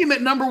 Take him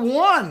at number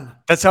 1.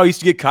 That's how I used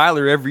to get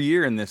Kyler every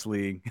year in this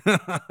league.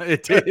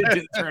 It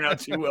didn't turn out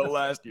too well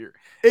last year.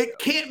 It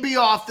can't be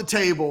off the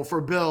table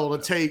for Bill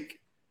to take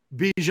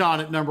Bijan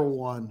at number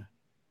 1.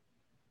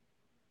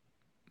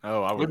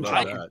 Oh, I would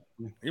love that.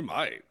 He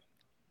might.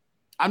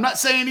 I'm not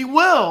saying he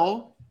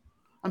will.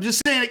 I'm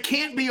just saying it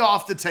can't be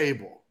off the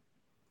table.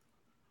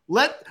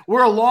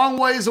 We're a long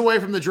ways away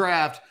from the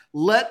draft.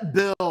 Let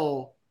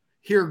Bill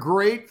hear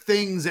great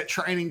things at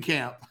training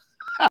camp.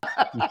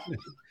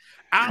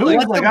 I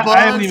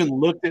haven't even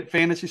looked at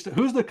fantasy stuff.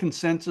 Who's the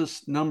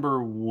consensus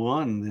number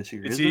 1 this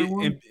year? In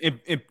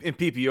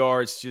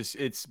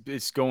PPR,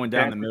 it's going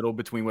down the middle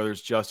between whether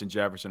it's Justin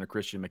Jefferson or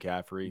Christian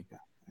McCaffrey,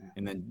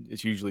 and then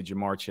it's usually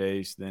Jamar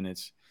Chase. Then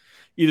it's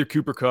either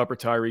Cooper Kupp or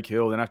Tyreek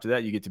Hill. Then after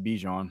that, you get to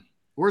Bijan.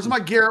 Where's my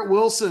Garrett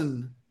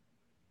Wilson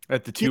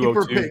at the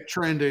 202 pick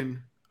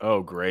trending?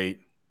 Oh, great!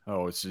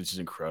 Oh, it's just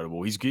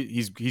incredible. He's going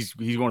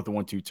at the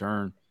 1-2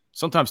 turn.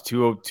 Sometimes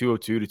 202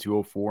 to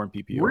 204 in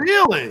PPR.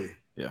 Really?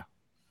 Yeah.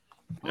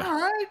 All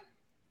right.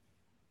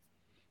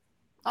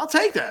 I'll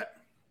take that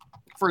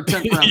for a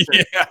 10th round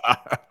pick. Yeah,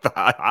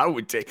 I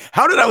would take.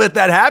 How did I let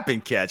that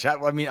happen, Catch?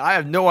 I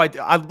have no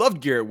idea. I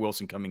loved Garrett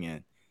Wilson coming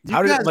in. You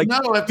have to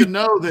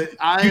know that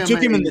you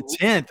took him in the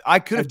 10th. I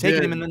could have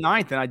taken him in the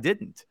 9th, and I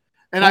didn't.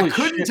 And I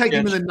couldn't take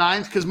him in the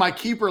 9th because my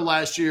keeper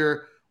last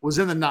year was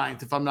in the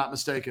 9th, if I'm not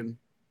mistaken.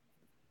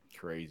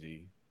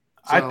 Crazy.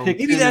 So I picked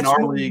him in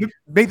our league.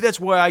 Maybe that's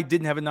why I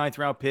didn't have a 9th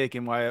round pick,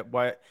 and why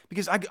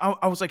because I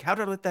was like, how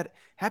did I let that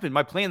happen?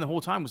 My plan the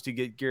whole time was to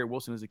get Garrett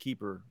Wilson as a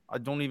keeper. I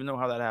don't even know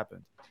how that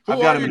happened. I've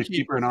got him as a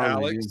keeper in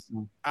our league.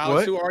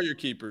 Alex, who are your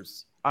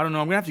keepers? I don't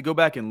know. I'm gonna have to go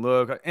back and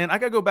look, and I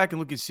gotta go back and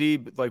look and see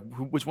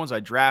which ones I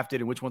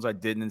drafted and which ones I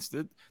didn't.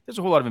 There's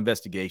a whole lot of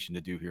investigation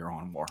to do here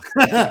on Mark.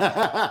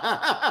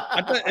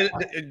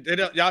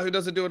 Yahoo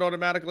doesn't do it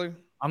automatically.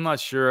 I'm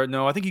not sure.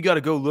 No, I think you got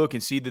to go look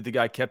and see that the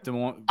guy kept him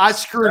on. I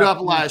screwed up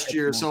last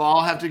year, so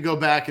I'll have to go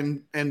back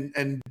and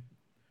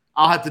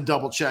I'll have to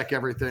double check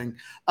everything.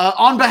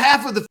 On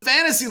behalf of the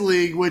fantasy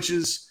league, which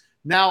is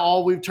now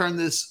all we've turned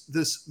this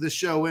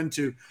show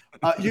into.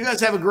 You guys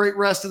have a great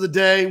rest of the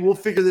day. We'll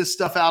figure this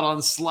stuff out on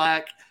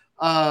Slack.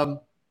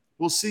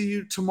 We'll see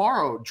you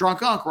tomorrow.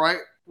 Drunk Unk, right?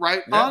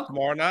 Right, yeah, Unk?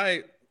 Tomorrow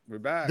night. We're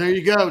back. There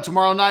you go.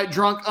 Tomorrow night,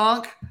 Drunk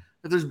Unk.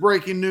 If there's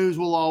breaking news,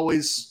 we'll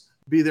always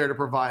be there to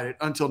provide it.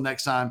 Until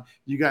next time,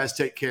 you guys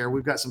take care.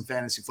 We've got some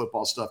fantasy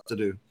football stuff to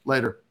do.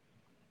 Later.